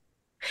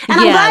 And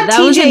I'm glad that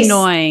was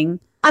annoying.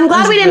 I'm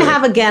glad we didn't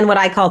have, again, what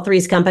I call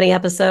Three's Company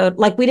episode.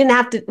 Like, we didn't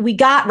have to, we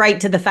got right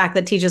to the fact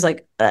that TJ's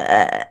like,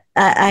 I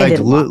Like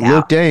didn't walk out.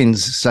 Luke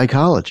Dane's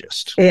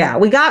psychologist. Yeah,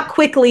 we got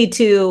quickly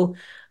to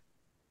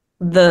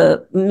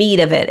the meat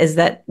of it, is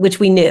that, which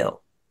we knew.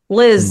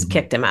 Liz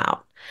kicked him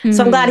out.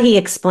 So I'm glad he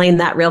explained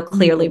that real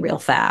clearly, real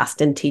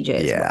fast in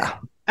TJ's way.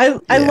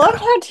 I loved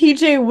how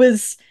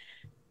TJ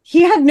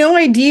he had no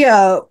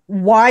idea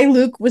why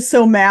Luke was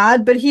so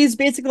mad, but he's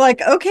basically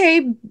like,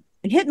 okay,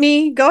 hit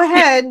me, go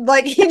ahead.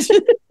 Like he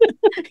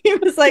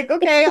was like,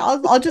 okay,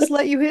 I'll just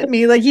let you hit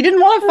me. Like he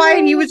didn't want to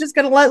fight. He was just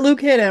going to let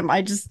Luke hit him.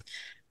 I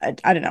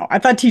don't know. I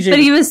thought TJ. But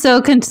he was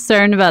so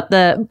concerned about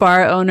the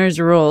bar owner's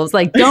rules.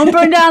 Like, don't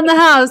burn down the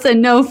house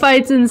and no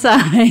fights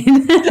inside.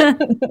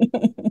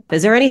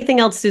 Is there anything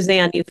else,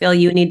 Suzanne, you feel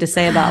you need to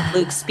say about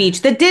Luke's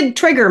speech that did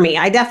trigger me?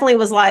 I definitely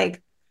was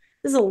like,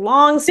 this is a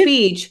long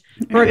speech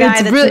for a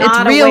guy that's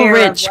not real aware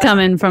rich of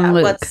coming from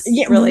Luke.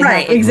 Really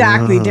right, happening.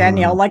 exactly,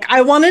 Danielle. Like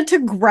I wanted to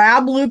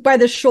grab Luke by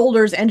the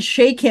shoulders and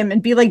shake him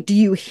and be like, do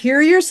you hear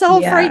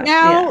yourself right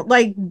now? Yeah.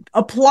 Like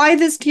apply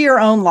this to your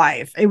own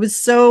life. It was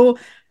so...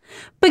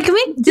 But can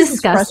we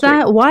discuss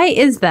that? Why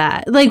is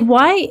that? Like,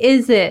 why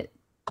is it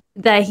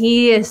that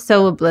he is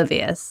so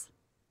oblivious?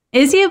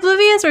 Is he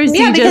oblivious, or is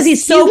he because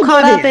he's so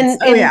caught up in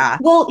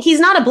well, he's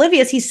not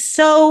oblivious. He's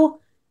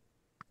so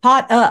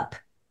caught up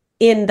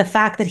in the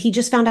fact that he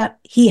just found out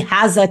he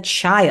has a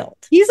child.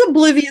 He's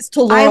oblivious to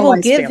Lorelai's I will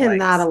give him feelings.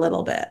 that a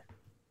little bit.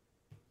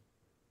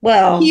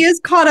 Well, he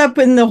is caught up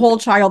in the whole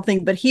child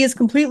thing, but he is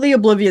completely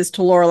oblivious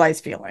to Lorelai's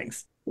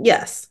feelings.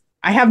 Yes.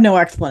 I have no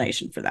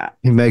explanation for that.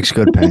 He makes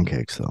good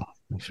pancakes, though.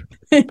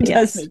 It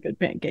does make good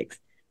pancakes.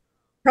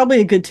 Probably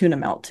a good tuna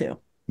melt, too.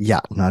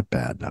 Yeah, not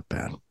bad, not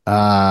bad.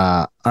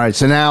 All right,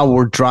 so now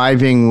we're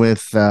driving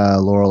with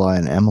Lorelai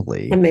and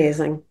Emily.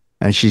 Amazing.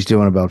 And she's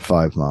doing about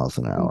 5 miles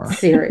an hour.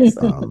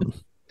 Seriously.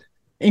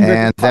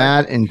 And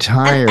that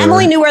entire... And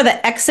Emily knew where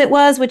the exit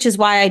was, which is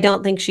why I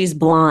don't think she's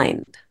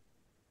blind.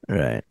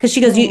 Right. Because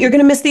she goes, you're going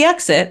to miss the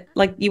exit.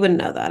 Like, you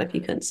wouldn't know that if you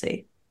couldn't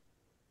see.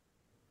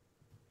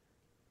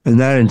 And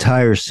that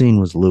entire scene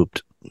was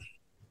looped.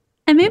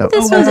 And maybe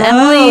this was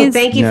Emily's...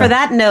 Thank you for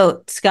that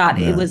note, Scott.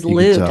 Yeah, it was you can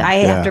looped. tell. I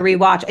have to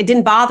rewatch. It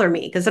didn't bother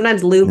me because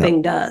sometimes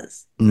looping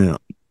does. No.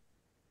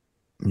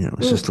 Yeah, it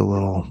was just a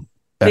little...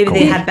 Maybe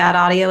they echoey. had bad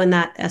audio in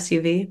that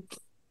SUV.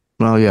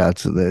 Well, yeah,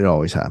 it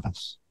always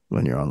happens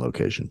when you're on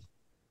location.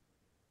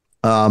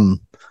 And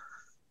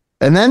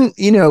then,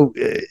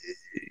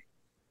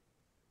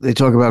 they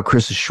talk about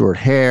Chris's short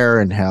hair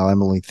and how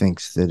Emily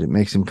thinks that it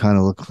makes him kind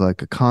of look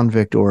like a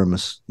convict or a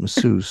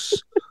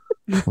masseuse.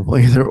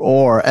 Either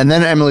or. And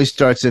then Emily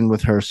starts in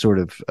with her sort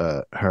of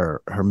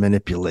her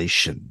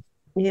manipulation.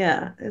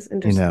 Yeah, it's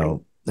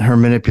interesting. Her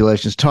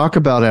manipulations. Talk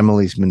about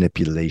Emily's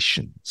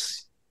manipulations.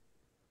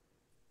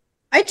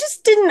 I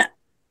just didn't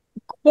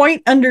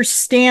quite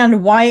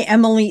understand why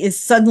Emily is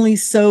suddenly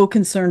so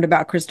concerned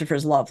about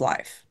Christopher's love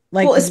life.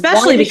 Like, well,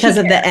 especially because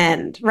of the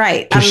end,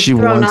 right? Because she's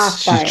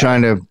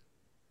trying to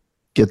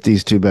get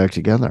these two back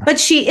together. But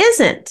she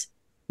isn't,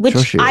 which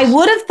Sure she is. I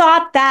would have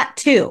thought that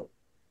too.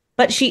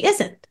 But she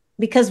isn't,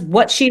 because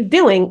what she's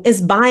doing is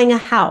buying a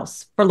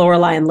house for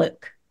Lorelai and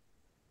Luke.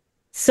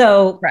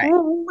 So,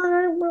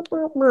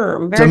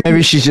 So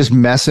maybe she's just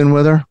messing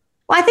with her.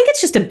 Well, I think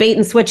it's just a bait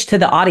and switch to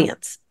the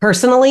audience,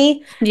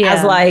 personally,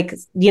 as like,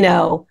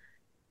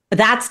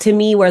 that's to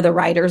me where the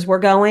writers were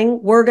going.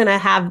 We're going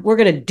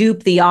to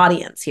dupe the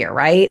audience here,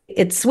 right?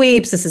 It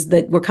sweeps.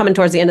 We're coming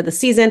towards the end of the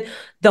season.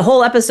 The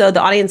whole episode,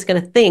 the audience is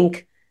going to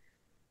think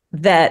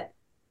that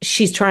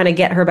she's trying to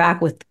get her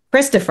back with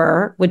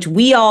Christopher, which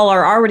we all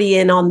are already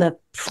in on the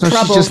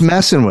trouble. She's just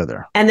messing with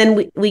her. And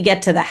then we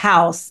get to the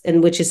house,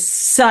 and which is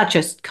such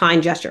a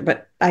kind gesture,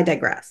 but I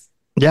digress.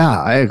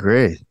 Yeah, I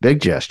agree.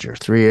 Big gesture.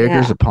 3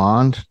 acres, a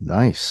pond.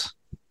 Nice.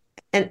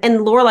 And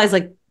Lorelai's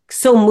like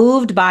so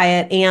moved by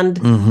it,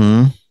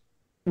 and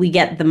we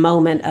get the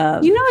moment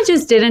of... it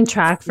just didn't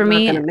track for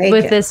me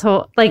with this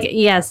whole... Like,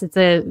 yes, it's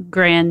a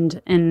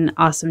grand and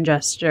awesome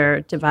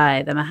gesture to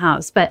buy them a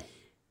house, but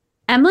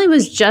Emily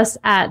was just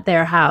at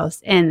their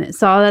house and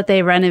saw that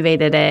they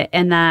renovated it,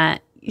 and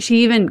that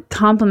she even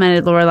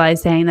complimented Lorelai,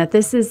 saying that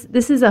this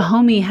is a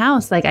homey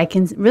house. Like, I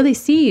can really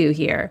see you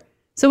here.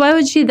 So why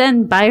would she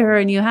then buy her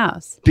a new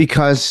house?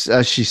 Because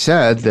she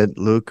said that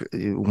Luke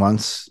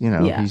wants,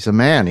 he's a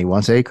man. He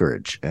wants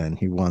acreage and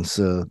he wants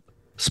space.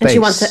 And she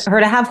wants her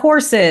to have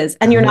horses,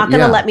 and you're not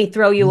going to let me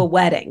throw you a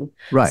wedding.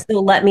 Right. So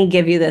let me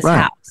give you this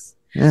house.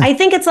 Yeah. I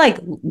think it's like,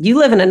 you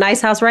live in a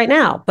nice house right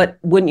now, but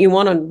wouldn't you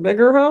want a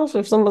bigger house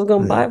if someone's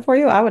going to buy it for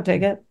you? I would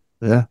take it.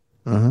 Yeah.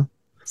 Uh-huh.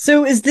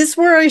 So is this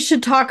where I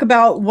should talk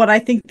about what I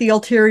think the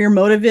ulterior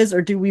motive is,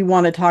 or do we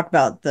want to talk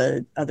about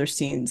the other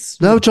scenes?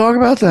 No, talk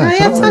about that.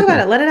 Yeah, talk about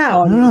it. Let it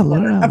out. No,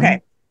 let it out.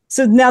 Okay.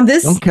 So now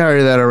Don't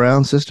carry that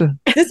around, sister.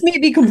 this may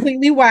be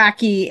completely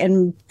wacky,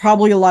 and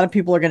probably a lot of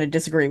people are going to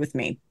disagree with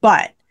me,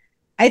 but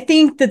I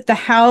think that the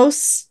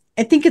house,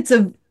 I think it's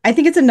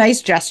a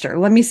nice gesture.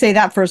 Let me say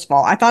that first of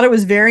all. I thought it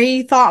was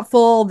very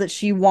thoughtful that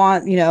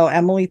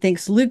Emily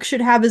thinks Luke should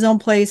have his own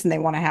place and they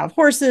want to have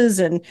horses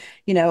and,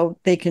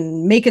 they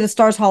can make it a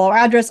Stars Hollow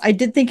address. I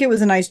did think it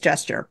was a nice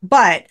gesture,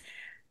 but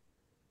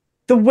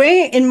the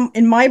way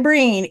in my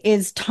brain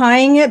is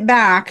tying it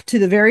back to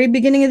the very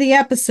beginning of the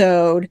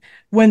episode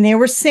when they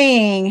were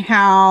saying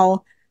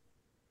how,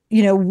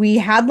 we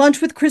had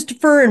lunch with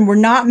Christopher and we're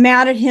not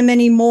mad at him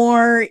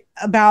anymore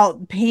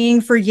about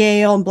paying for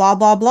Yale and blah,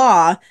 blah,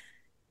 blah,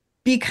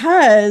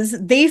 because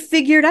they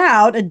figured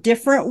out a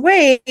different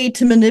way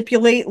to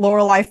manipulate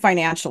Lorelai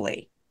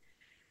financially.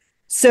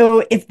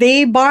 So if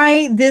they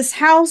buy this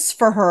house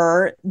for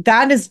her,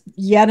 that is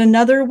yet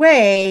another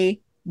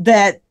way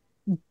that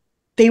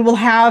they will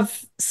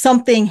have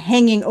something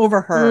hanging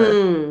over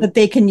her that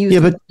they can use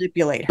to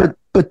manipulate her.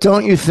 But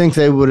don't you think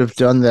they would have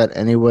done that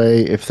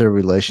anyway if their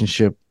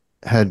relationship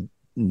had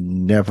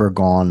never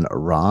gone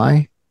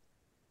awry?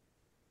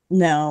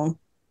 No.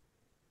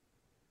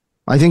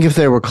 I think if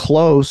they were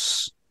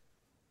close,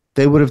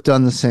 they would have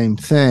done the same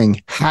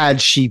thing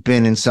had she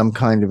been in some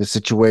kind of a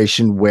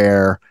situation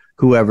where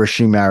whoever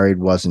she married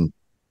wasn't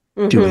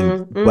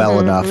doing well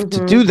enough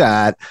to do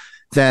that.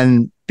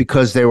 Then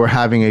because they were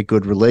having a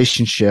good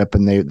relationship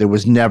and there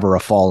was never a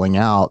falling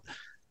out,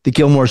 the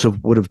Gilmores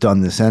would have done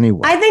this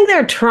anyway. I think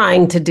they're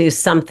trying to do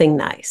something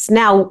nice.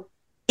 Now,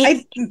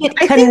 I think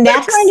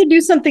they're trying to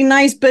do something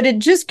nice, but it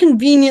just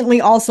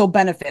conveniently also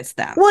benefits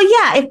them. Well,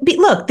 yeah.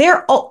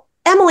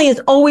 Emily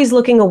is always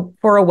looking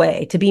for a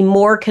way to be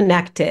more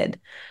connected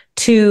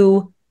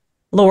to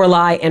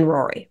Lorelai and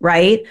Rory,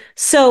 right?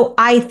 So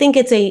I think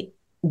it's a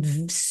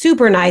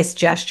super nice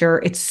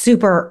gesture. It's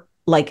super,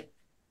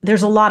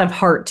 there's a lot of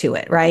heart to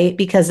it, right?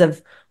 Because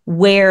of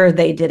where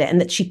they did it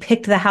and that she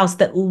picked the house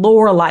that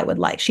Lorelai would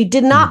like. She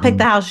did not pick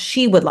the house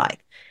she would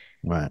like.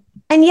 Right.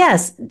 And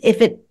yes,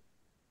 if it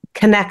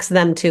connects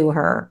them to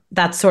her,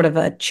 that's sort of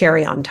a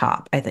cherry on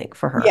top, I think,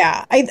 for her.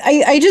 Yeah,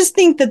 I just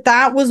think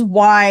that was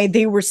why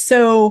they were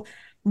so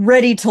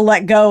ready to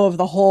let go of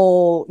the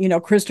whole,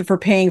 Christopher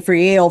paying for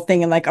Yale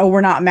thing and we're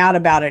not mad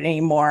about it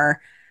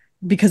anymore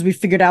because we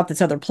figured out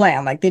this other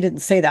plan. They didn't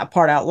say that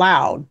part out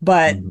loud,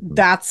 but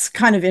that's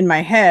kind of in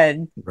my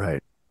head,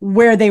 right,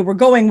 where they were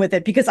going with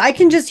it, because I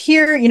can just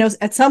hear,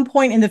 at some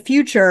point in the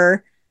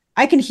future,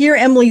 I can hear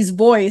Emily's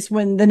voice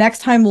when the next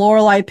time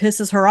Lorelai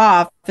pisses her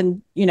off.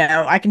 And,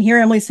 I can hear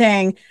Emily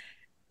saying,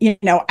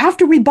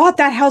 after we bought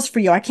that house for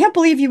you, I can't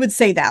believe you would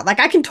say that.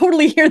 I can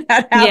totally hear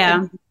that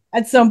happen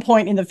at some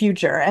point in the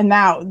future. And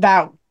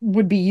that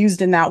would be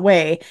used in that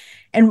way.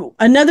 And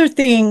another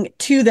thing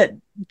too,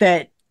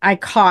 that I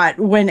caught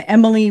when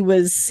Emily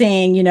was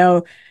saying,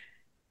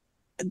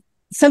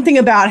 something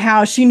about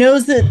how she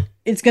knows that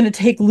it's going to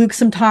take Luke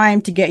some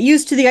time to get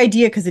used to the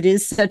idea because it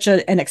is such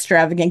an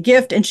extravagant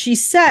gift. And she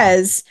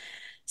says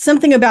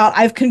something about,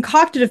 I've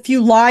concocted a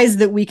few lies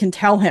that we can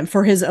tell him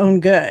for his own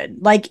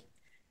good.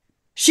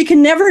 She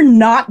can never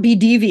not be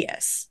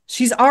devious.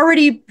 She's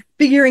already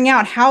figuring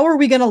out, how are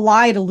we going to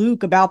lie to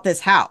Luke about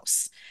this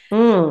house?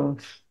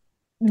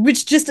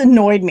 Which just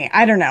annoyed me.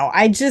 I don't know.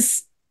 I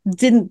just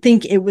didn't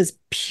think it was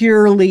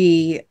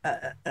purely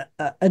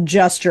a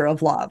gesture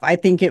of love. I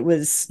think it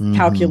was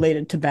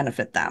calculated to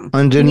benefit them.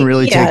 And didn't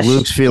really take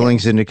Luke's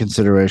feelings into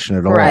consideration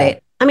at all.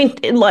 Right. I mean,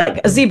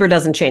 a zebra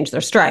doesn't change their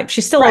stripes.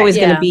 She's still always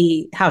going to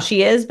be how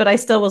she is, but I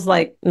still was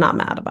not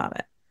mad about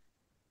it.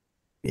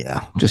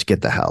 Yeah, just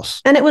get the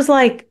house. And it was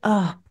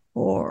oh,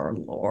 poor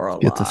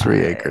Lorelai. Get the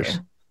 3 acres.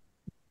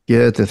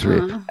 Get the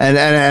 3.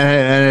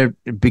 And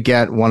it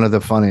begat one of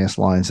the funniest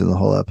lines in the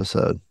whole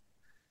episode.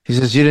 He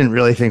says, you didn't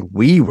really think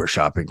we were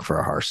shopping for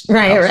a horse.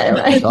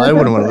 Right. So I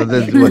wouldn't want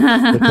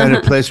the kind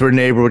of place where a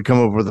neighbor would come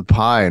over with a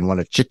pie and want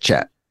to chit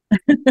chat.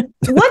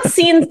 What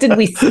scenes did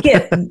we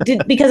skip?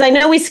 Because I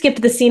know we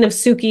skipped the scene of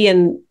Suki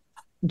and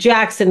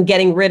Jackson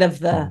getting rid of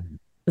the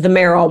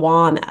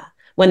marijuana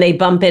when they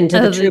bump into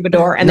the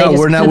troubadour. And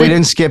we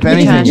didn't skip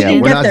anything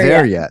yet. We're not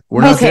there yet.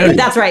 We're not there yet.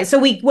 That's right. So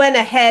we went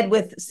ahead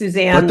with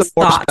Suzanne's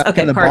thoughts.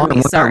 Okay, pardon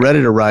me. We're not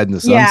ready to ride in the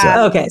sunset.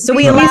 Yeah. Okay. So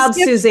we allowed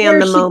Suzanne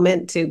the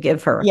moment to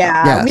give her.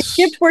 Yeah. We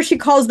skipped where she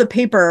calls the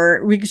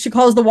paper. She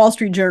calls the Wall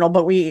Street Journal,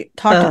 but we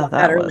talked about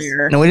that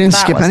earlier. No, we didn't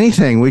skip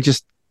anything. We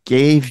just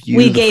gave you.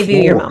 We gave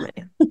you your moment.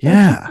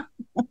 Yeah.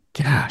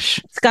 Gosh.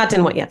 Scott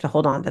didn't want you to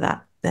hold on to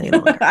that any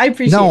longer. I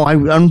appreciate it. No,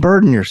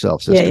 unburden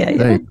yourself, sister. Yeah.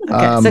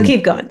 Okay. So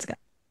keep going, Scott.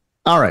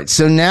 All right.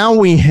 So now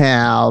we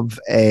have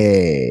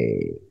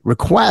a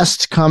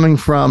request coming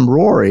from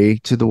Rory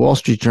to the Wall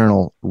Street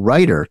Journal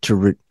writer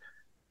to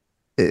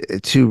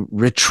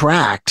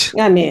retract.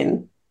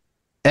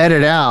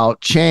 Edit out,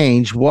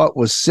 change what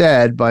was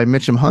said by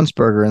Mitchum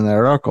Huntsberger in that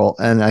article.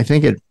 And I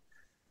think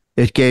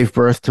it gave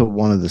birth to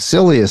one of the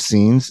silliest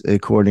scenes,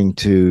 according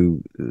to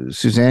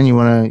Suzanne. You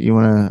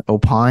wanna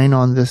opine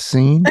on this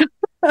scene?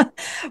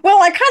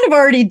 Well, I kind of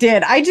already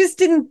did. I just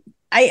didn't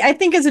I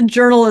think as a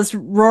journalist,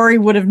 Rory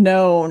would have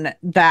known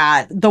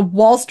that the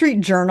Wall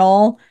Street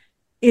Journal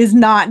is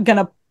not going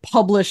to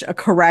publish a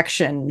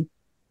correction.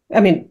 I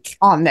mean,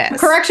 on this. A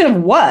correction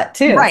of what,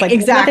 too? Right, like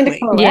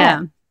exactly.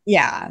 Yeah.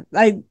 Yeah.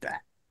 I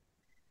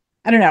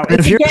don't know. And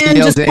It's if you're again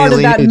Yale just part of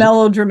Daily that News-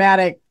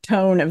 melodramatic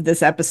tone of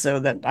this episode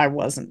that I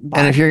wasn't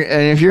buying. And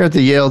if you're at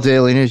the Yale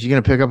Daily News, you're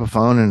going to pick up a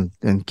phone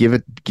and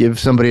give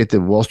somebody at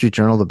the Wall Street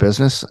Journal the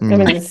business. I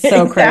mean it's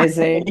so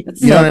crazy. It's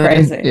so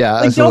crazy. I mean? Yeah,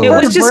 Like, it's a don't little-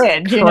 burn It was just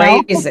bridge, you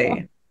know?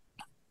 crazy.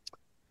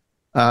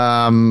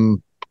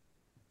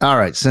 All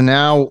right, so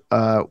now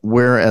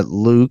we're at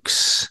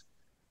Luke's,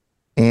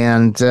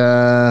 and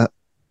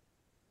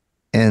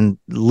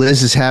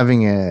Liz is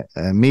having a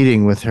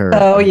meeting with her.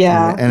 Oh,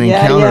 yeah. an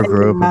Yeah, encounter yeah,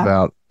 group yeah.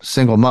 about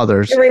single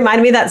mothers. It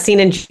reminded me of that scene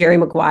in Jerry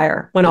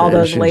Maguire when all Yeah,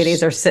 those she's-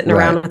 ladies are sitting right.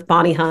 around with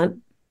Bonnie Hunt.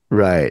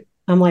 Right.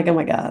 I'm like, oh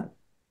my God.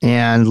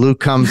 And Luke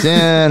comes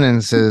in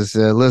and says,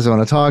 Liz, I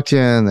want to talk to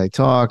you. And they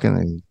talk,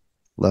 and he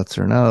lets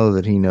her know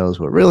that he knows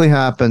what really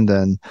happened.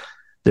 And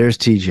there's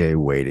TJ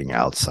waiting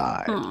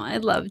outside. Oh, I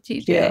love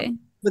TJ. Yeah.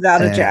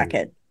 Without a And-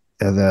 jacket.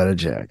 Without a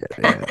jacket.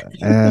 Yeah.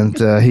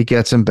 And he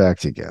gets them back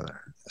together.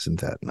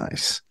 Isn't that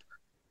nice?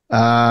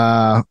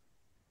 And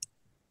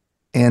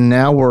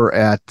now we're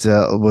at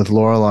with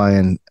Lorelai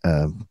and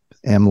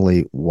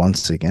Emily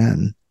once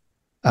again.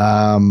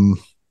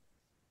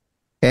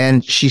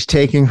 And she's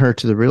taking her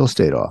to the real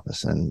estate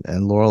office, and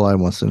Lorelai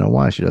wants to know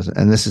why she doesn't.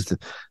 And this is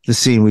the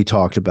scene we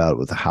talked about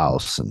with the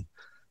house, and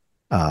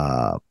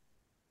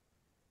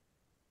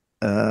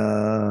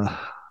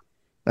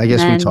I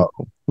guess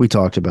we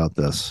talked about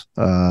this.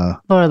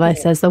 Lorelai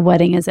says the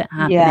wedding isn't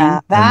happening. Yeah,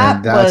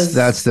 And that was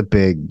that's the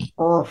big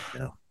oof.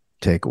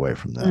 takeaway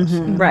from this.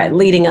 Right,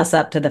 leading us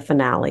up to the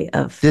finale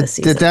of the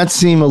season. Did that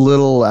seem a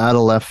little out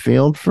of left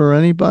field for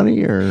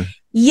anybody, or?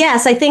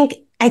 Yes, I think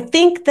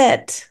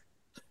that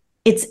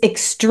it's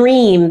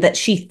extreme that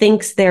she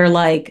thinks they're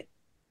like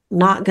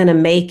not going to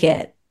make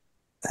it.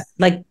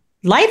 Like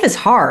life is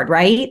hard,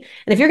 right?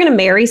 And if you're going to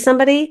marry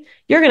somebody,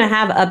 you're going to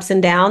have ups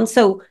and downs.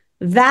 So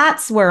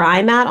that's where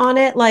I'm at on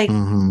it. Like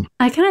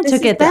I kind of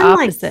took it the been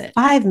opposite.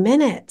 Like 5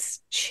 minutes.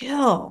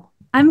 Chill.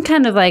 I'm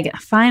kind of like,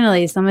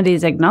 finally,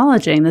 somebody's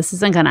acknowledging this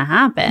isn't going to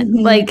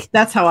happen. Like,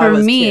 that's how for I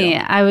was me, too.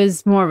 I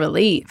was more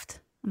relieved.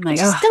 I'm like,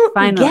 I just oh, don't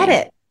finally. get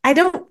it. I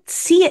don't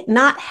see it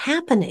not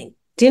happening.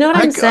 Do you know what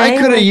I'm saying?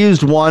 I could have Like,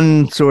 used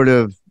one sort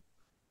of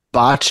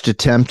botched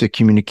attempt at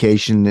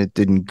communication that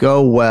didn't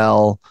go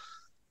well,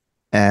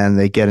 and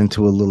they get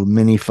into a little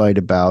mini fight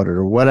about it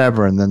or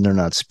whatever, and then they're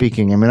not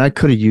speaking. I mean, I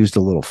could have used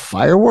a little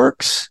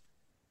fireworks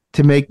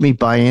to make me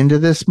buy into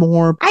this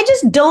more. I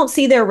just don't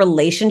see their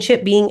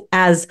relationship being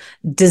as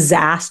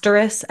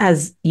disastrous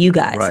as you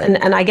guys. Right.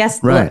 And I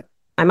guess Right. look,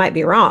 I might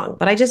be wrong,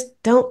 but I just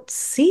don't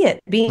see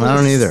it being I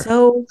don't either.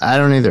 so I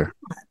don't either.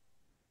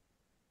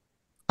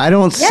 I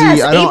don't see.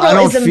 Yes, I don't. I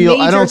April don't is a feel. I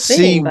major don't thing,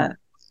 see. but-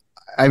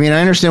 I mean,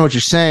 I understand what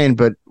you're saying,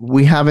 but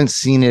we haven't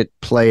seen it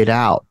played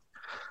out.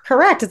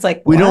 correct. It's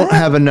like We don't what?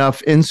 have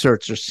enough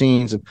inserts or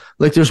scenes of,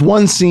 like, there's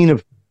one scene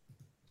of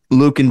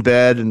Luke in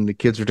bed and the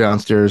kids are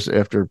downstairs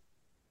after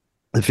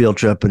the field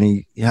trip, and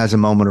he has a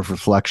moment of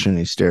reflection.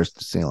 He stares at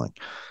the ceiling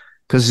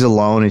because he's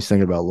alone. He's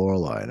thinking about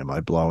Lorelai and am I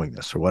blowing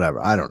this or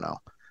whatever? I don't know.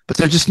 But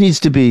there just needs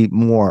to be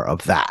more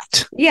of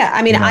that. Yeah,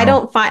 I mean, You know? I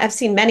don't find I've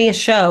seen many a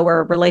show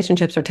where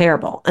relationships are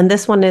terrible, and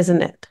this one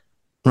isn't it.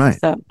 Right.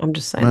 So I'm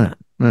just saying Right.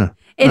 that. Yeah.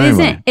 It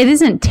Anyway.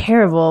 isn't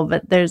terrible,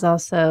 but there's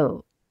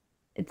also,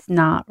 it's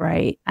not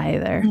right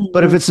either.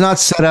 But if it's not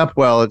set up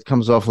well, it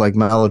comes off like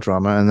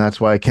melodrama, and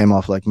that's why it came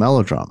off like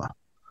melodrama.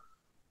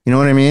 You know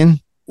what I mean?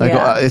 Like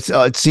Yeah.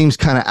 it seems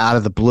kind of out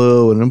of the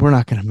blue, and we're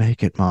not going to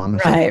make it, Mom.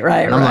 It's like-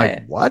 Right, and I'm right.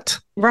 like, what?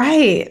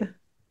 Right.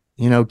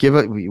 You know, give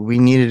it. We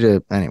needed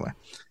it anyway.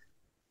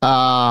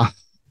 You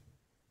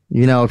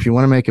know, if you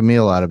want to make a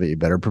meal out of it, you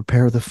better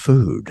prepare the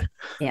food.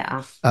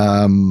 Yeah.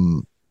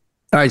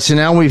 All right, so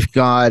now we've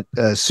got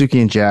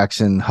Suki and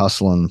Jackson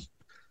hustling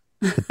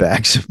the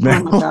bags of Oh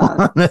my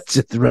God. marijuana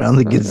just around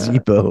the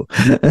gazebo,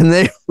 and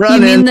they You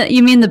run mean in.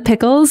 you mean the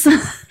pickles?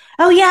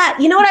 Oh yeah,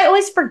 you know what I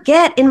always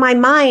forget in my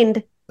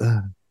mind,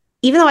 Ugh.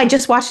 even though I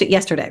just watched it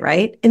yesterday,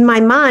 right? In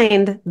my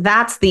mind,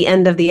 that's the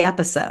end of the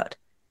episode.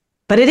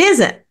 But it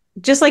isn't.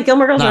 Just like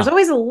Gilmore Girls, No. there's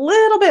always a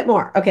little bit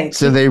more. Okay.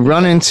 So they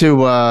run into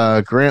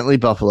Grantley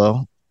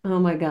Buffalo, Oh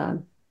my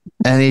God.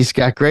 and he's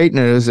got great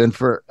news. And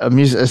for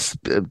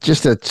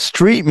just a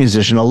street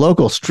musician, a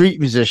local street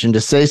musician, to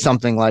say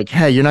something like,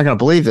 "Hey, you're not going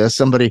to believe this.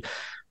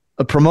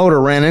 A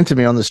promoter ran into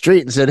me on the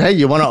street and said, 'Hey,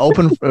 you want to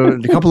open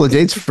a couple of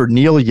dates for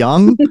Neil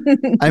Young?'"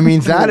 I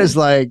mean, that is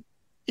like,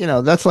 you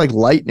know, that's like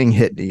lightning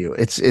hitting you.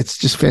 It's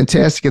just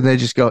fantastic, and they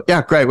just go,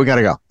 "Yeah, great, we got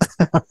to go."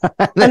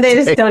 And they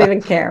just don't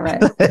even care,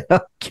 right? They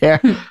don't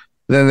care.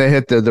 Then they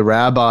hit the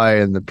rabbi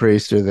and the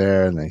priest are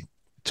there, and they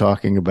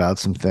talking about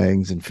some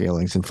things and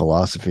feelings and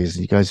philosophies.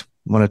 You guys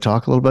want to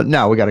talk a little bit?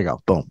 No, we got to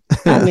go. Boom.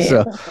 I mean-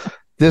 So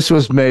this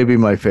was maybe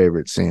my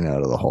favorite scene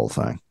out of the whole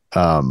thing.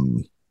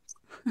 And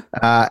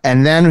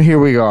then here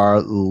we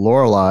are.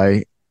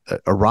 Lorelai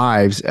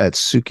arrives at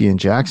Suki and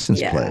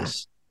Jackson's Yeah.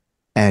 place,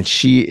 and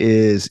she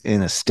is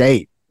in a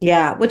state.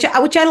 Yeah, which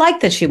I like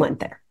that she went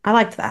there. I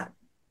liked that.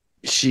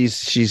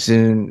 She's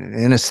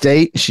in a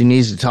state. She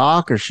needs to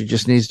talk, or she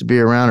just needs to be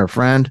around her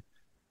friend.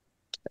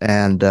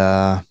 And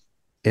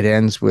it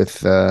ends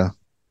with her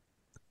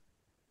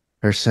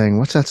saying,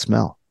 "What's that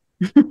smell?"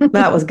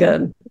 That was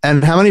good.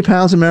 And how many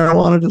pounds of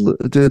marijuana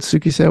did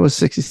Suki say it was?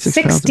 66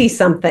 pounds? 60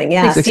 something,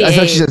 yeah. I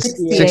thought she said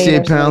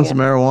 68 pounds of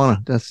yeah.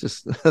 marijuana.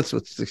 That's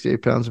what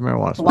 68 pounds of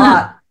marijuana is. A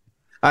lot.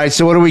 All right,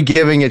 so what are we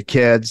giving it,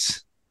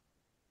 kids?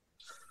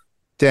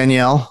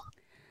 Danielle?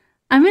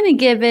 I'm going to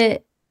give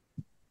it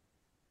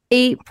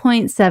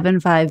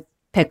 8.75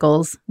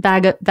 pickles,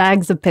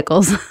 bags of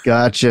pickles.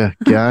 Gotcha.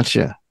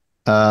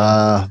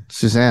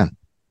 Suzanne?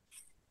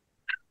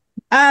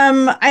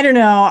 I don't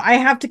know. I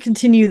have to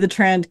continue the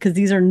trend because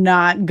these are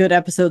not good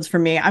episodes for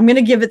me. I'm going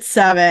to give it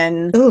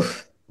 7.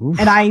 Oof.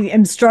 And I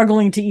am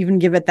struggling to even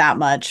give it that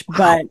much.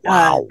 But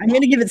I'm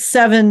going to give it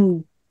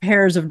 7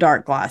 pairs of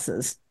dark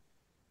glasses.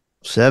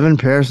 7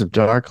 pairs of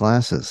dark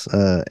glasses.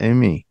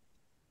 Amy?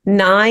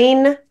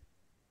 9.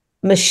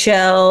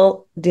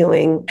 Michelle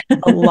doing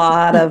a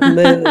lot of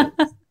moves.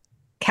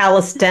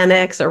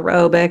 Calisthenics,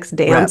 aerobics,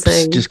 dancing.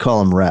 Reps. Just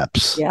call them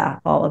reps. Yeah,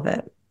 all of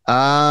it.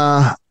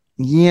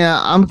 Yeah,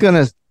 I'm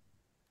gonna.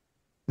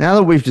 Now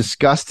that we've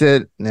discussed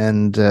it,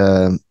 and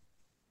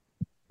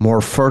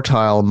more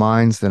fertile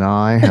minds than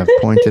I have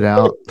pointed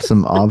out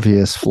some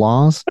obvious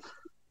flaws,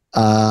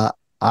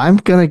 I'm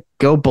gonna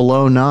go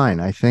below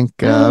 9. I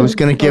think I was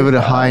gonna give it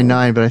a high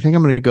 9, but I think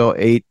I'm gonna go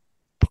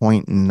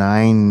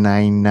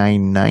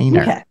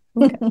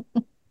 8.9999.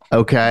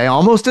 Okay,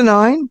 almost a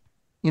 9.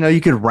 You know,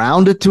 you could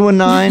round it to a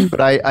 9, but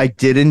I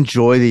did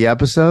enjoy the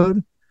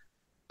episode.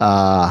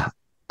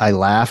 I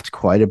laughed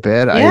quite a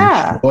bit.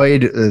 Yeah. I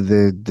enjoyed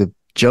the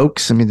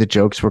jokes. I mean, the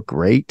jokes were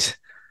great.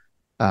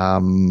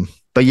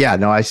 But yeah,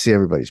 no, I see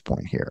everybody's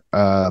point here.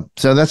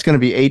 So that's going to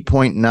be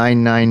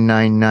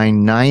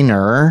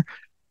 8.99999er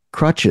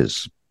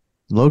crutches.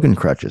 Logan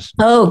crutches.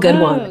 Oh, good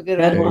one. Good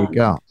There one. you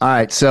go. All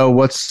right. So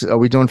are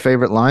we doing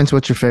favorite lines?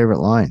 What's your favorite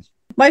line?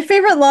 My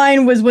favorite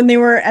line was when they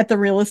were at the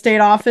real estate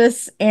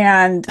office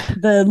and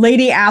the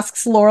lady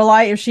asks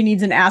Lorelai if she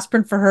needs an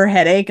aspirin for her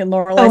headache. And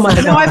Lorelai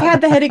says, no, I've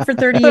had the headache for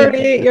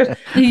 38 years.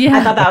 Yeah.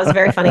 I thought that was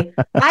very funny.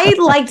 I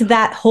liked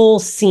that whole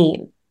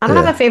scene. I don't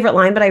have a favorite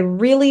line, but I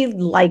really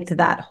liked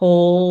that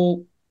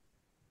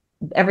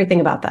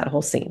everything about that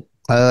whole scene.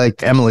 I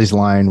liked Emily's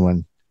line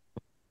when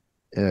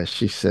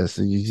she says,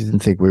 you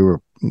didn't think we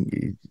were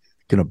going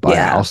to buy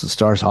a house in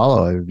Stars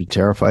Hollow. I would be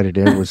terrified if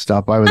David would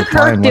stop by with a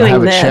pie and want to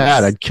have a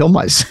chat. I'd kill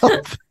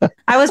myself.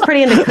 I was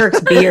pretty into Kirk's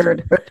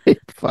beard.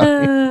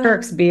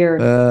 Kirk's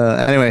beard.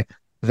 Anyway,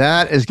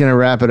 that is going to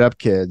wrap it up,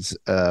 kids.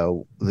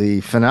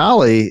 The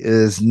finale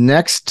is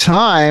next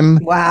time.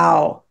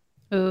 Wow.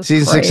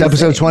 Season 6,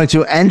 episode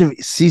 22, end of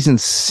season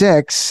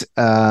 6.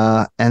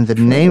 And the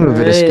name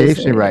of it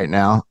escapes me right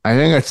now. I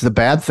think it's The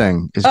Bad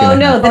Thing. Oh,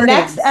 no. The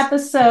next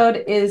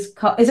episode is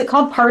it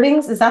called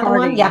Partings? Is that the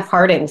one? Yeah,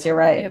 Partings. You're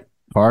right. Yep.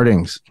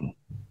 Partings.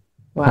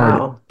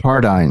 Wow.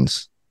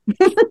 Partines.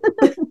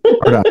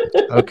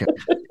 Okay.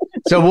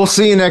 So we'll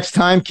see you next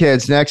time,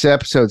 kids. Next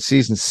episode,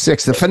 season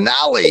 6, the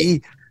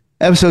finale,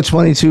 episode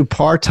 22,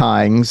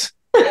 Partings.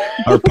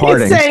 Or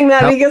partings. He's saying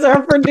that because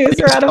our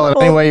producer had a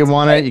any way you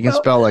want it. You can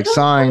spell like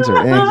signs or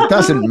it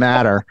doesn't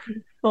matter.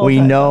 We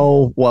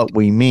know what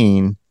we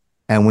mean,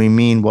 and we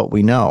mean what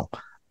we know.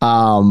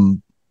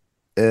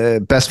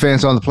 Best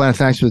fans on the planet.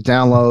 Thanks for the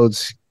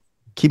downloads.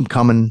 Keep them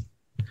coming.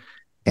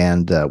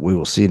 And we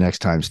will see you next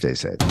time. Stay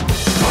safe.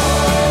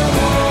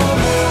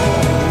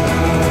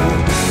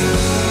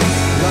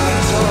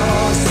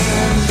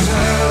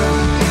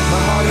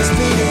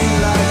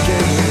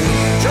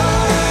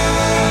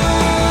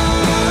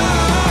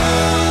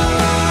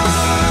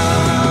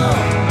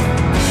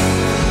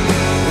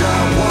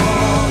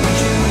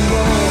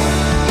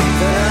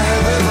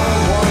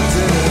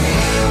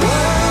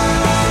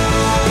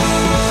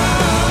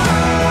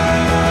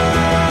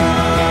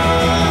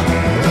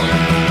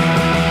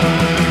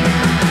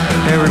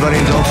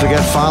 And don't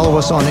forget, follow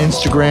us on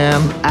Instagram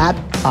at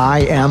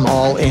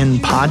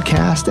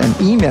IamAllInPodcast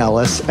and email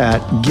us at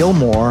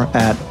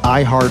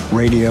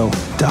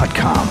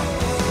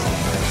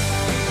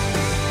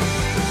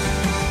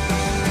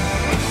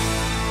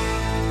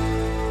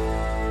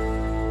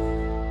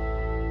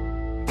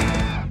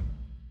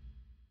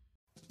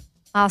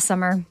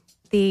Summer,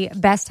 the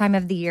best time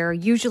of the year,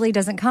 usually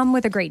doesn't come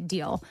with a great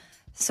deal.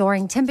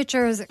 Soaring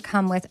temperatures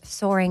come with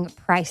soaring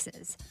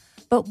prices.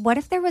 But what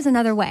if there was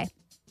another way?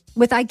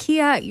 With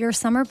IKEA, your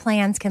summer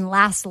plans can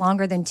last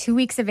longer than 2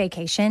 weeks of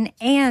vacation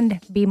and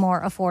be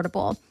more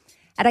affordable.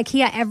 At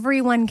IKEA,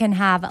 everyone can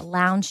have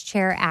lounge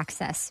chair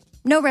access.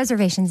 No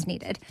reservations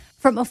needed.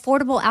 From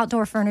affordable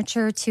outdoor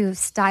furniture to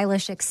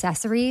stylish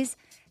accessories,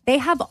 they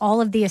have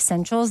all of the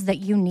essentials that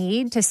you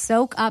need to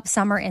soak up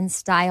summer in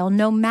style,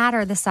 no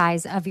matter the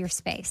size of your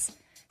space.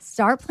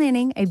 Start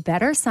planning a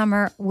better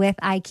summer with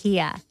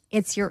IKEA.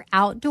 It's your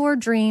outdoor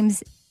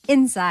dreams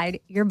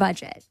inside your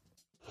budget.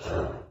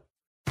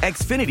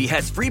 Xfinity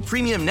has free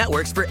premium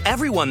networks for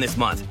everyone this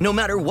month, no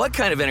matter what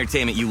kind of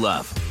entertainment you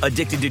love.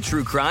 Addicted to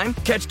true crime?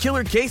 Catch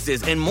killer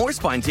cases and more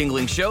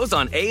spine-tingling shows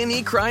on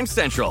A&E Crime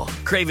Central.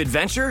 Crave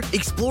adventure?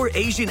 Explore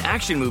Asian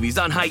action movies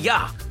on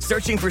Hi-Ya.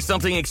 Searching for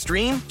something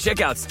extreme?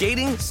 Check out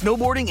skating,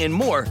 snowboarding, and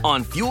more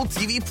on Fuel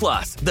TV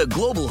Plus, the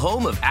global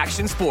home of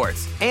action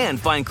sports. And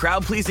find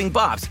crowd-pleasing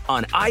bops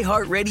on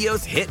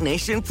iHeartRadio's Hit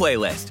Nation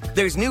playlist.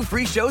 There's new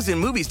free shows and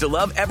movies to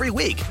love every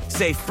week.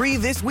 Say free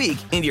this week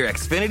in your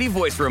Xfinity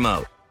voice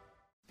remote.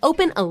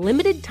 Open a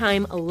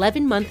limited-time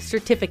 11-month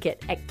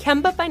certificate at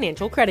Kemba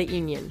Financial Credit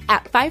Union.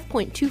 At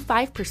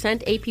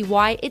 5.25%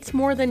 APY, it's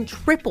more than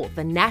triple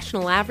the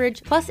national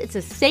average, plus it's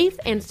a safe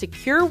and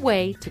secure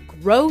way to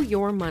grow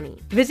your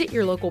money. Visit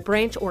your local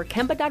branch or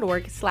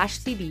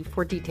kemba.org/cb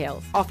for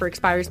details. Offer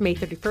expires May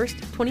 31st,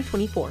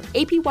 2024.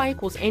 APY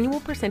equals annual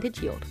percentage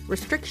yield.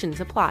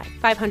 Restrictions apply.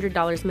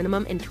 $500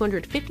 minimum and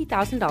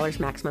 $250,000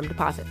 maximum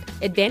deposit.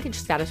 Advantage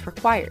status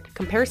required.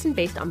 Comparison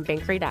based on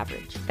bank rate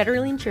average.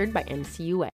 Federally insured by NCUA.